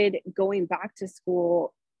started going back to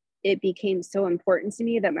school, it became so important to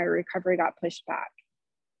me that my recovery got pushed back.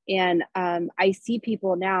 And I see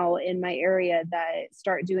people now in my area that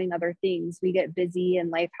start doing other things. We get busy and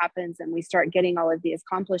life happens and we start getting all of these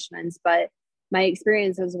accomplishments. But my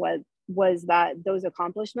experience was that those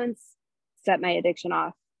accomplishments set my addiction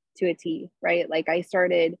off to a T, right? Like I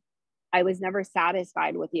was never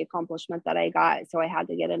satisfied with the accomplishment that I got. So I had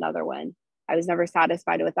to get another one. I was never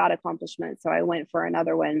satisfied with that accomplishment. So I went for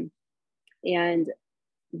another one. And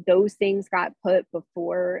those things got put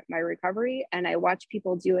before my recovery. And I watch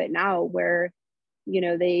people do it now where,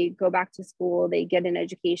 they go back to school, they get an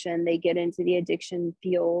education, they get into the addiction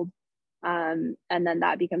field, and then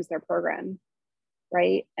that becomes their program.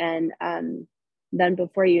 Right. And then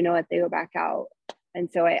before you know it, they go back out. And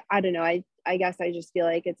so I don't know, I guess I just feel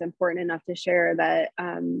like it's important enough to share that,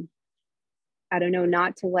 I don't know,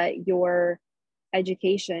 not to let your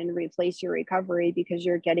education replace your recovery because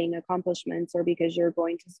you're getting accomplishments, or because you're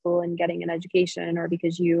going to school and getting an education, or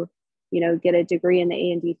because you get a degree in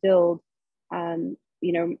the A&D field.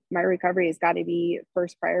 My recovery has got to be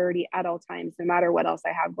first priority at all times, no matter what else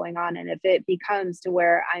I have going on. And if it becomes to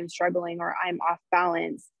where I'm struggling or I'm off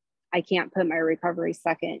balance, I can't put my recovery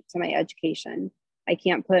second to my education. I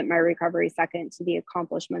can't put my recovery second to the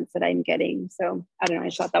accomplishments that I'm getting. So I don't know, I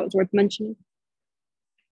just thought that was worth mentioning.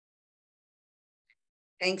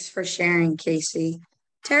 Thanks for sharing, Casey.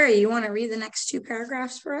 Terry, you want to read the next 2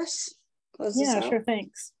 paragraphs for us? Yeah, sure.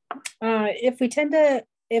 Thanks.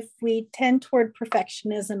 If we tend toward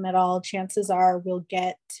perfectionism at all, chances are we'll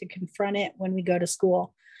get to confront it when we go to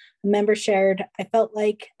school. A member shared, I felt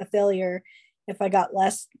like a failure if I got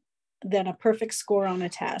less than a perfect score on a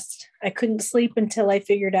test. I couldn't sleep until I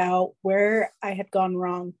figured out where I had gone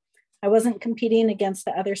wrong. I wasn't competing against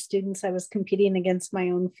the other students. I was competing against my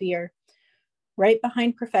own fear. Right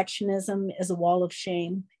behind perfectionism is a wall of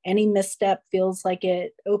shame. Any misstep feels like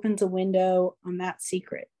it opens a window on that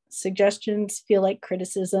secret. Suggestions feel like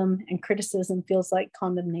criticism, and criticism feels like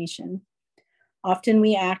condemnation. Often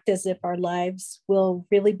we act as if our lives will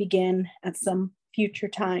really begin at some future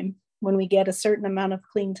time, when we get a certain amount of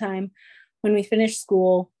clean time, when we finish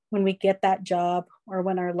school, when we get that job, or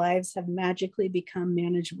when our lives have magically become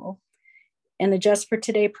manageable. In the Just for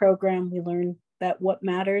Today program, we learn that what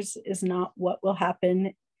matters is not what will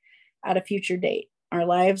happen at a future date. Our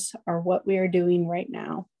lives are what we are doing right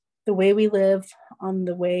now. The way we live on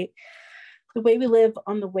the way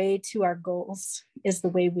to our goals is the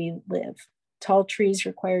way we live. Tall trees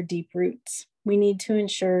require deep roots. We need to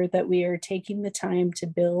ensure that we are taking the time to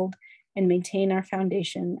build and maintain our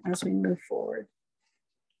foundation as we move forward.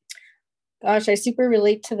 Gosh, I super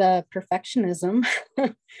relate to the perfectionism.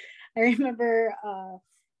 I remember,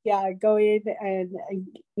 going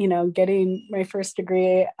and, getting my first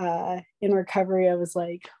degree in recovery. I was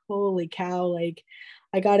like, holy cow, like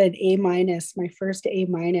I got an A-, my first A-,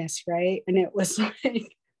 right? And it was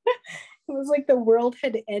like the world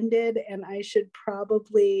had ended and I should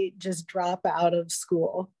probably just drop out of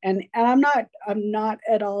school. And I'm not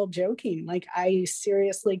at all joking. Like I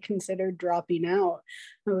seriously considered dropping out.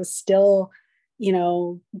 I was still,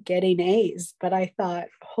 getting A's, but I thought,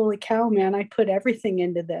 holy cow, man, I put everything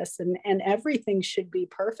into this and everything should be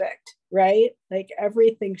perfect, right? Like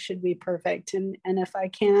everything should be perfect. And if I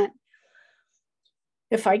can't,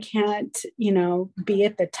 be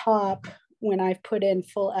at the top when I've put in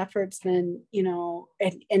full efforts, then,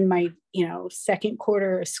 in my, second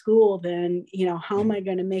quarter of school, then, how am I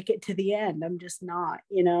going to make it to the end? I'm just not,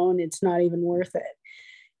 and it's not even worth it.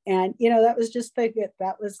 And, that was just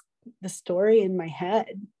that was the story in my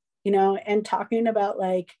head, and talking about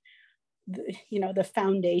like, the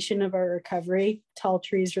foundation of our recovery, tall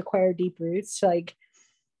trees require deep roots. Like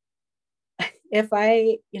if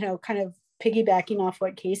I, kind of piggybacking off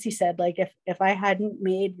what Casey said, like if I hadn't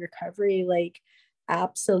made recovery, like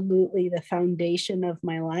absolutely the foundation of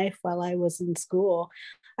my life while I was in school,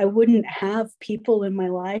 I wouldn't have people in my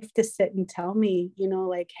life to sit and tell me,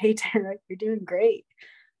 like, hey, Tara, you're doing great.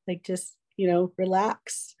 Like, just,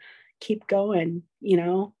 relax, keep going,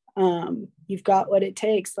 you've got what it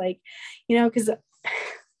takes. Like, because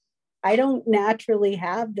I don't naturally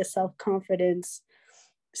have the self-confidence,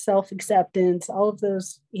 self-acceptance, all of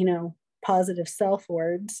those, positive self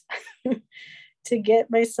words to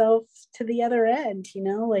get myself to the other end,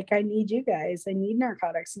 like I need you guys, I need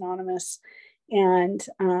Narcotics Anonymous. And,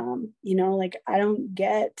 like I don't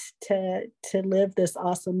get to live this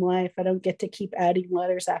awesome life. I don't get to keep adding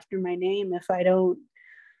letters after my name if I don't,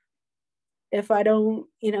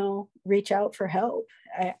 reach out for help.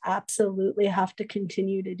 I absolutely have to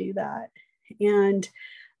continue to do that. And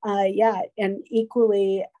and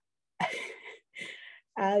equally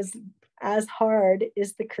as hard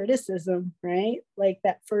is the criticism, right? Like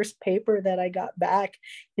that first paper that I got back,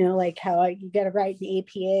 like how you got to write an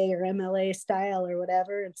APA or MLA style or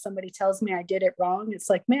whatever. And somebody tells me I did it wrong. It's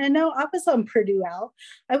like, man, no, I was on Purdue Out.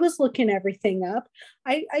 I was looking everything up.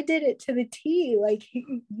 I did it to the T. Like,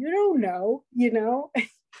 you don't know,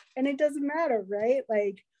 and it doesn't matter, right?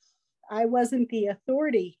 Like I wasn't the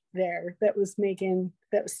authority there that was making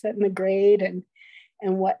that was setting the grade and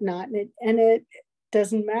whatnot. And it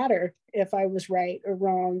doesn't matter if I was right or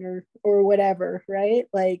wrong or whatever, right?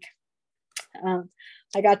 Like,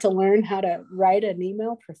 I got to learn how to write an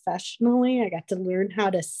email professionally. I got to learn how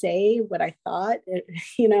to say what I thought,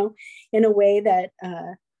 in a way that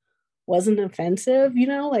wasn't offensive,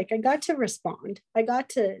 like I got to respond. I got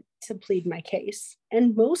to plead my case.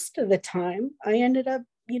 And most of the time I ended up,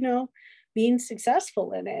 being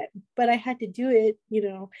successful in it, but I had to do it,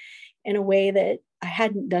 in a way that I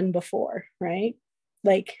hadn't done before, right?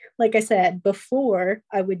 Like I said, before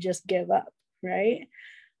I would just give up, right?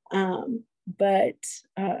 But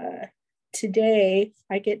today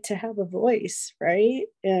I get to have a voice, right?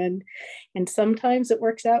 And sometimes it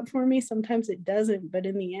works out for me, sometimes it doesn't, but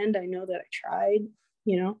in the end I know that I tried.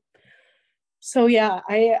 So yeah,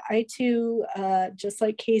 I too, just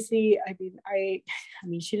like Casey, I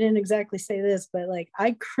mean she didn't exactly say this, but like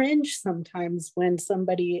I cringe sometimes when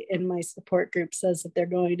somebody in my support group says that they're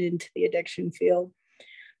going into the addiction field,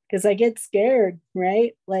 because I get scared,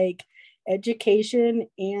 right? Like, education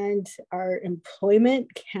and our employment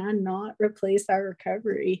cannot replace our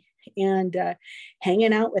recovery. And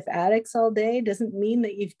hanging out with addicts all day doesn't mean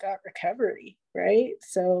that you've got recovery, right?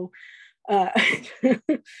 So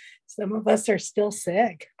some of us are still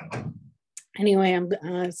sick. Anyway,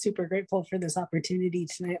 I'm super grateful for this opportunity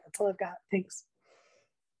tonight. That's all I've got. Thanks.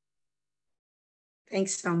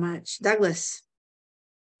 Thanks so much. Douglas.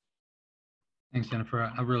 Thanks,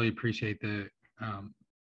 Jennifer. I really appreciate the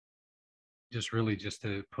just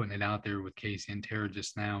to putting it out there with Casey and Tara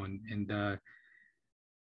just now. And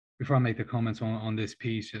before I make the comments on this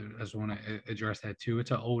piece, I just want to address that too.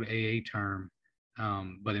 It's an old AA term,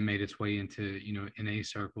 but it made its way into, NA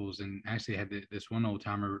circles. And actually had this one old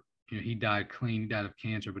timer, he died clean, he died of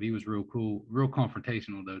cancer, but he was real cool, real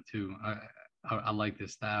confrontational though too. I like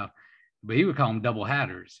this style, but he would call them double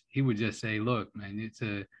hatters. He would just say, look, man, it's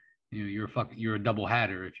you're a double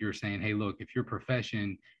hatter. If you're saying, hey, look, if your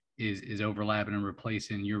profession is overlapping and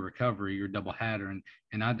replacing your recovery, you're a double hatter.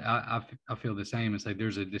 And I feel the same. It's like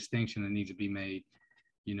there's a distinction that needs to be made,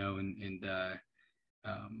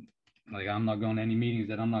 like I'm not going to any meetings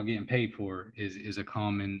that I'm not getting paid for is a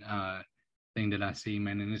common thing that I see,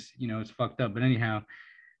 man. And it's, it's fucked up. But anyhow,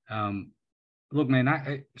 look,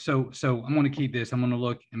 man, so I'm going to keep this. I'm going to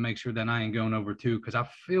look and make sure that I ain't going over too, because I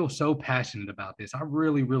feel so passionate about this. I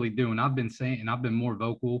really, really do. And I've been saying, and I've been more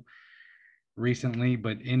vocal recently,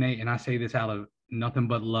 but and I say this out of nothing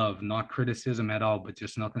but love, not criticism at all, but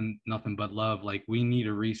just nothing but love. Like, we need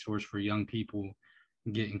a resource for young people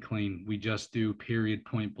getting clean. We just do, period,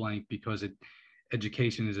 point blank, because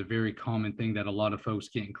education is a very common thing that a lot of folks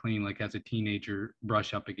getting clean, like as a teenager,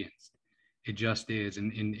 brush up against. It just is.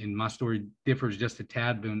 And my story differs just a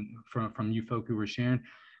tad from you folk who were sharing.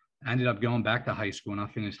 I ended up going back to high school and I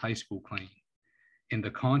finished high school clean. In the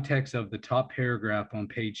context of the top paragraph on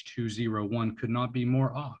page 201 could not be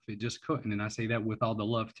more off. It just couldn't. And I say that with all the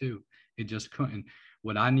love too. It just couldn't.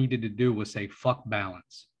 What I needed to do was say, fuck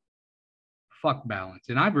balance. Fuck balance.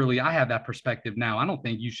 And I have that perspective now. I don't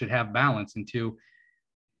think you should have balance until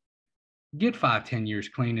get 5-10 years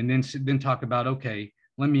clean, and then talk about, okay,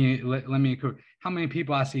 let me how many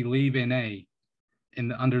people I see leave NA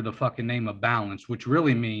under the fucking name of balance, which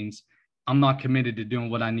really means I'm not committed to doing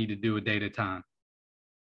what I need to do a day at a time.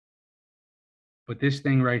 But this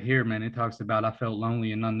thing right here, man, it talks about I felt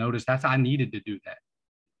lonely and unnoticed. I needed to do that.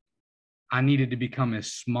 I needed to become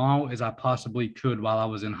as small as I possibly could while I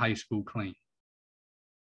was in high school clean.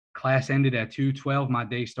 Class ended at 2:12. My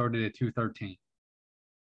day started at 2:13.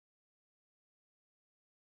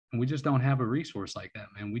 And we just don't have a resource like that,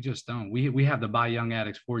 man. We just don't. We have to buy young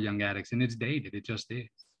addicts for young addicts, and it's dated. It just is.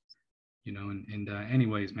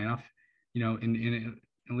 Anyways, man,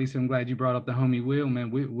 and Lisa, I'm glad you brought up the homie Will,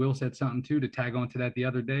 man. Will said something too to tag on to that the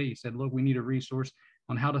other day. He said, look, we need a resource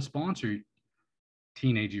on how to sponsor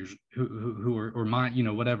teenagers who are, or my,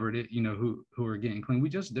 whatever it is, who are getting clean. We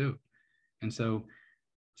just do. And so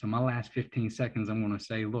my last 15 seconds, I'm going to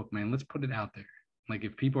say, look, man, let's put it out there. Like,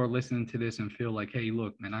 if people are listening to this and feel like, hey,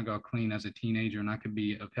 look, man, I got clean as a teenager and I could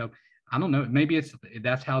be of help. I don't know. Maybe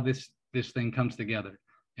that's how this thing comes together,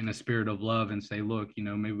 in a spirit of love, and say, look,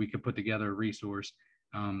 maybe we could put together a resource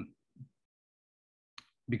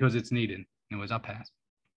because it's needed. Anyways, I'll pass.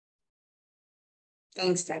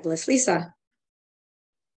 Thanks, Douglas. Lisa.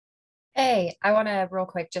 Hey, I want to real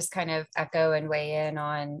quick just kind of echo and weigh in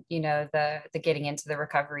on, the getting into the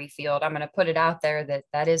recovery field. I'm going to put it out there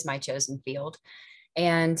that is my chosen field.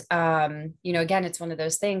 And, again, it's one of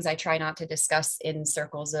those things I try not to discuss in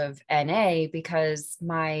circles of NA, because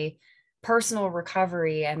my personal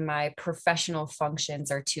recovery and my professional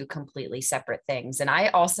functions are two completely separate things. And I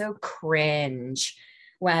also cringe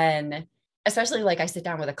when, especially like I sit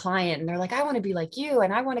down with a client and they're like, I want to be like you,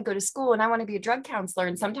 and I want to go to school, and I want to be a drug counselor.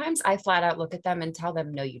 And sometimes I flat out look at them and tell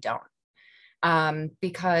them, no, you don't.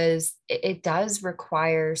 Because it does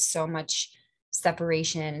require so much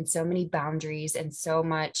separation and so many boundaries and so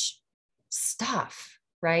much stuff,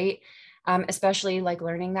 right? Especially like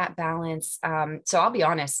learning that balance. So I'll be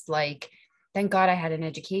honest, like, thank God I had an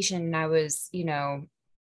education and I was,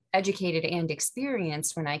 educated and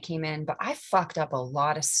experienced when I came in, but I fucked up a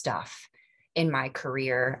lot of stuff in my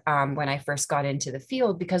career when I first got into the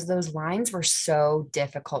field, because those lines were so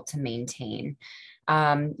difficult to maintain.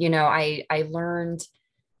 I learned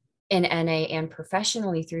in NA and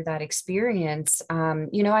professionally through that experience,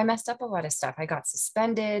 I messed up a lot of stuff. I got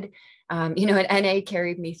suspended, and NA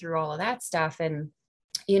carried me through all of that stuff. And,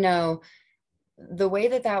 the way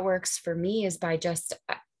that works for me is by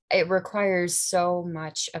it requires so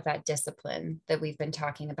much of that discipline that we've been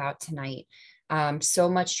talking about tonight. So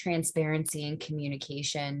much transparency and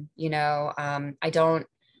communication. I don't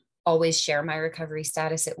always share my recovery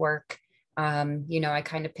status at work. I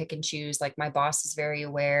kind of pick and choose. Like, my boss is very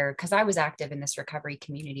aware, because I was active in this recovery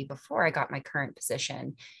community before I got my current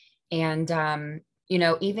position. And,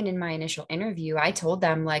 even in my initial interview, I told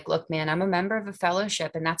them, like, look, man, I'm a member of a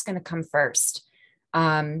fellowship and that's going to come first.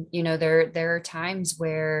 There are times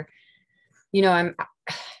where,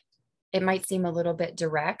 it might seem a little bit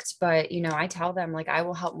direct, but, I tell them, like, I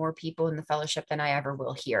will help more people in the fellowship than I ever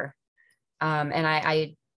will here. And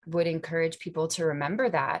I would encourage people to remember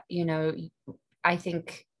that. I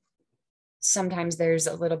think sometimes there's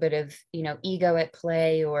a little bit of, ego at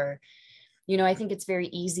play, or, I think it's very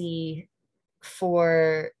easy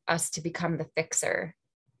for us to become the fixer,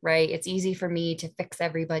 right? It's easy for me to fix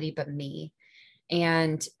everybody but me.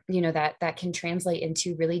 And, that can translate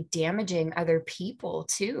into really damaging other people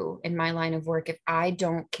too, in my line of work, if I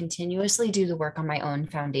don't continuously do the work on my own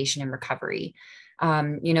foundation and recovery.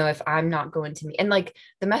 If I'm not going to me, and like,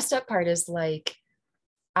 the messed up part is, like,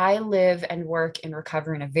 I live and work and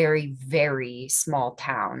recover in a very, very small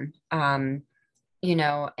town, and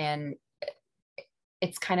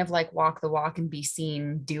it's kind of like walk the walk and be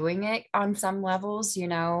seen doing it on some levels,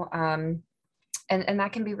 and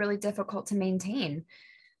that can be really difficult to maintain.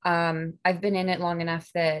 I've been in it long enough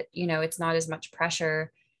that, it's not as much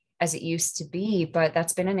pressure as it used to be, but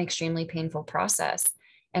that's been an extremely painful process.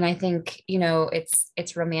 And I think,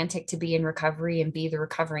 it's romantic to be in recovery and be the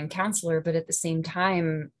recovering counselor, but at the same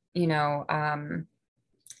time,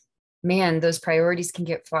 man, those priorities can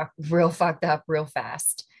get real fucked up real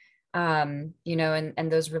fast. And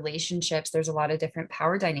those relationships, there's a lot of different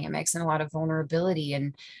power dynamics and a lot of vulnerability.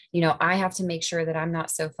 And, I have to make sure that I'm not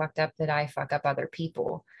so fucked up that I fuck up other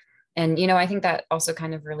people. And, I think that also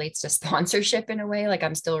kind of relates to sponsorship in a way. Like,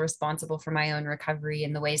 I'm still responsible for my own recovery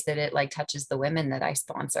in the ways that it, like, touches the women that I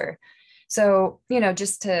sponsor. So,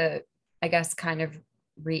 just to, I guess, kind of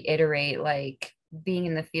reiterate, like, being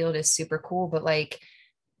in the field is super cool, but, like,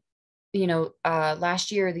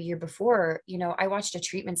 last year, the year before, I watched a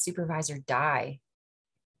treatment supervisor die,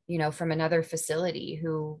 from another facility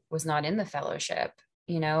who was not in the fellowship,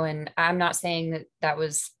 and I'm not saying that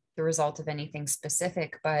was the result of anything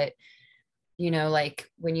specific, but, like,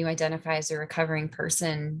 when you identify as a recovering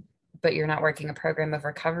person, but you're not working a program of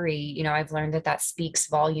recovery, I've learned that speaks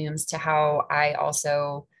volumes to how I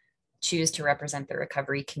also choose to represent the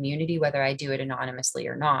recovery community, whether I do it anonymously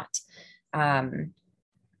or not.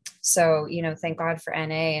 So, thank God for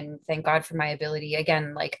NA, and thank God for my ability.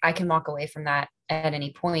 Again, like, I can walk away from that at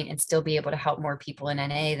any point and still be able to help more people in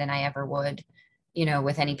NA than I ever would,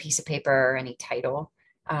 with any piece of paper or any title.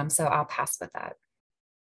 So I'll pass with that.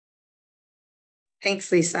 Thanks,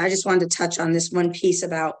 Lisa. I just wanted to touch on this one piece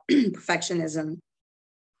about perfectionism.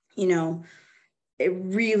 It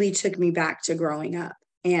really took me back to growing up,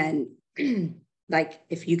 and like,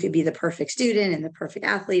 if you could be the perfect student and the perfect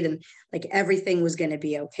athlete, and like, everything was going to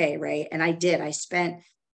be okay, right? And I did. I spent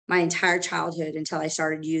my entire childhood until I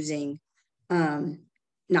started using,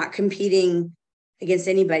 not competing against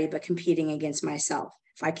anybody, but competing against myself.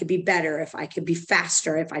 If I could be better, if I could be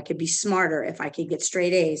faster, if I could be smarter, if I could get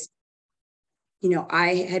straight A's,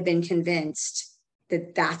 I had been convinced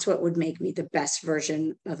that that's what would make me the best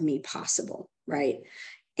version of me possible, right?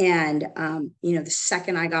 And, the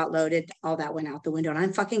second I got loaded, all that went out the window, and I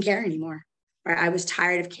didn't fucking care anymore. Right? I was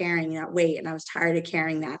tired of carrying that weight, and I was tired of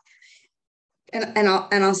carrying that. And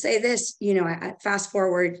I'll say this, I fast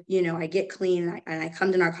forward, I get clean, and I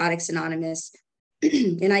come to Narcotics Anonymous,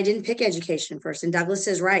 and I didn't pick education first. And Douglas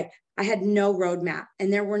is right. I had no roadmap,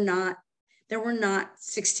 and there there were not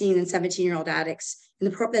 16 and 17-year-old addicts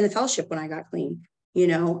in the fellowship when I got clean, you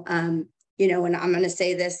know, and I'm going to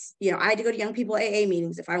say this, I had to go to young people AA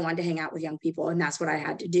meetings if I wanted to hang out with young people. And that's what I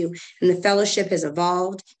had to do. And the fellowship has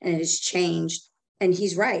evolved and it has changed. And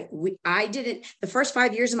he's right. The first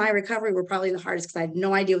 5 years of my recovery were probably the hardest because I had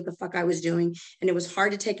no idea what the fuck I was doing. And it was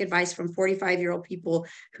hard to take advice from 45-year-old people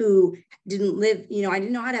who didn't live, I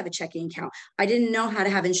didn't know how to have a checking account. I didn't know how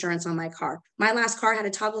to have insurance on my car. My last car had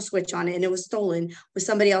a toggle switch on it and it was stolen with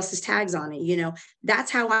somebody else's tags on it.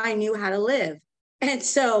 That's how I knew how to live. And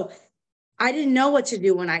so I didn't know what to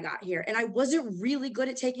do when I got here. And I wasn't really good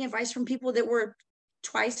at taking advice from people that were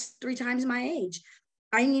 2-3 times my age.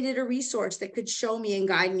 I needed a resource that could show me and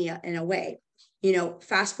guide me in a way.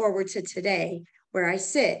 Fast forward to today where I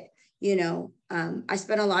sit, I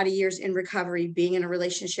spent a lot of years in recovery being in a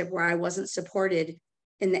relationship where I wasn't supported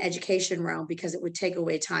in the education realm because it would take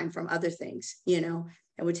away time from other things, it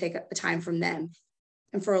would take a time from them.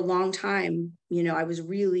 And for a long time, I was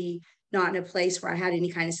really not in a place where I had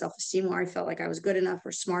any kind of self-esteem where I felt like I was good enough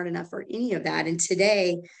or smart enough or any of that. And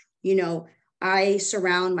today, I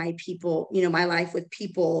surround my people, my life with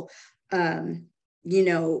people, they're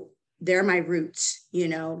my roots,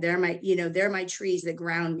 they're my trees that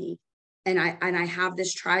ground me. And I have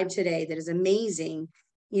this tribe today that is amazing,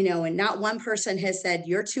 and not one person has said,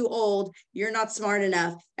 you're too old, you're not smart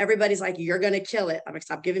enough. Everybody's like, you're going to kill it. I'm like,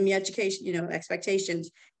 stop giving me education,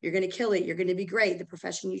 expectations. You're going to kill it. You're going to be great. The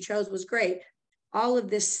profession you chose was great. All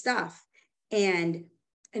of this stuff. And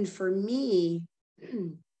for me,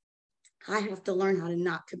 I have to learn how to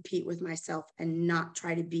not compete with myself and not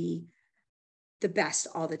try to be the best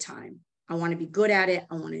all the time. I want to be good at it.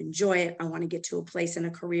 I want to enjoy it. I want to get to a place in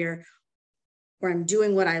a career where I'm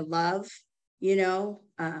doing what I love, and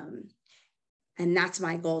that's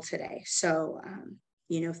my goal today. So,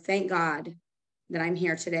 thank God that I'm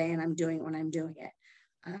here today and I'm doing what I'm doing it.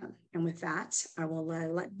 And with that, I will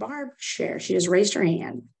let Barb share. She just raised her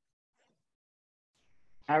hand.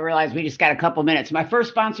 I realize we just got a couple minutes. My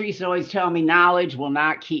first sponsor used to always tell me knowledge will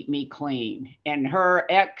not keep me clean. And her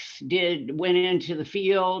ex went into the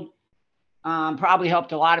field, probably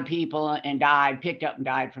helped a lot of people and picked up and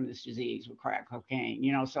died from this disease with crack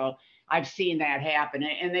cocaine, so I've seen that happen.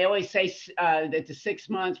 And they always say that the 6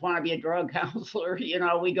 months want to be a drug counselor.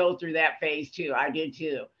 We go through that phase too. I did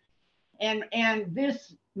too. And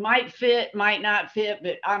this might fit, might not fit,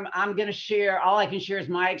 but I'm going to share. All I can share is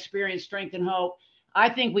my experience, strength, and hope. I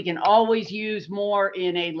think we can always use more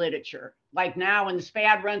NA literature. Like now when the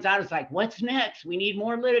SPAD runs out, it's like, what's next? We need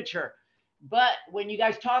more literature. But when you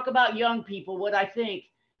guys talk about young people, what I think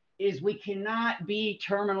is we cannot be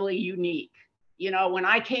terminally unique. When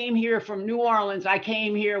I came here from New Orleans, went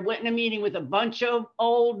in a meeting with a bunch of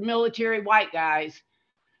old military white guys.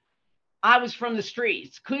 I was from the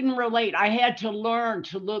streets, couldn't relate. I had to learn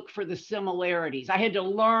to look for the similarities. I had to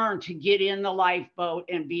learn to get in the lifeboat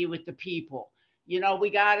and be with the people. We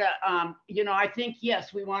gotta, I think,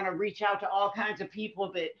 yes, we want to reach out to all kinds of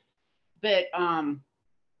people, but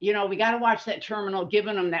we got to watch that terminal,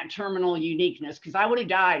 giving them that terminal uniqueness, because I would have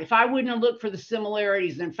died. If I wouldn't have looked for the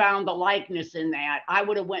similarities and found the likeness in that, I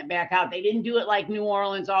would have went back out. They didn't do it like New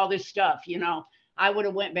Orleans, all this stuff, I would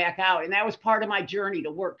have went back out. And that was part of my journey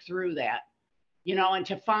to work through that, and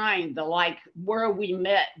to find where we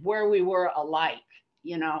met, where we were alike,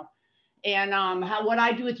 And what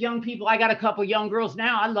I do with young people, I got a couple young girls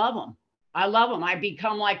now. I love them. I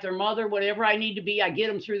become like their mother, whatever I need to be. I get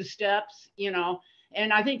them through the steps,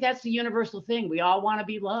 and I think that's the universal thing. We all want to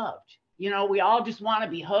be loved. We all just want to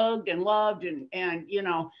be hugged and loved and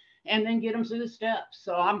then get them through the steps.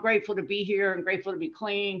 So I'm grateful to be here and grateful to be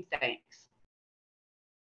clean. Thanks.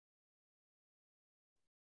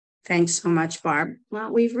 Thanks so much, Barb.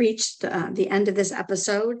 Well, we've reached the end of this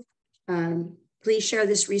episode. Please share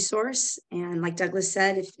this resource. And like Douglas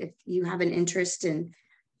said, if you have an interest in,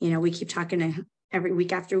 we keep talking every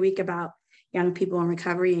week after week about young people in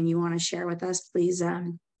recovery and you want to share with us, please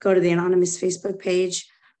go to the Anonymous Facebook page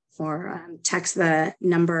or text the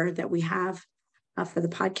number that we have for the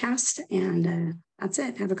podcast. And that's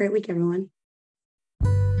it. Have a great week, everyone.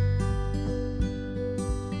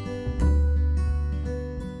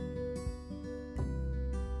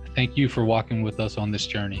 Thank you for walking with us on this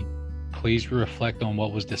journey. Please reflect on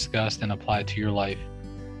what was discussed and apply it to your life.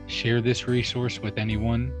 Share this resource with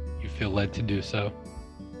anyone you feel led to do so.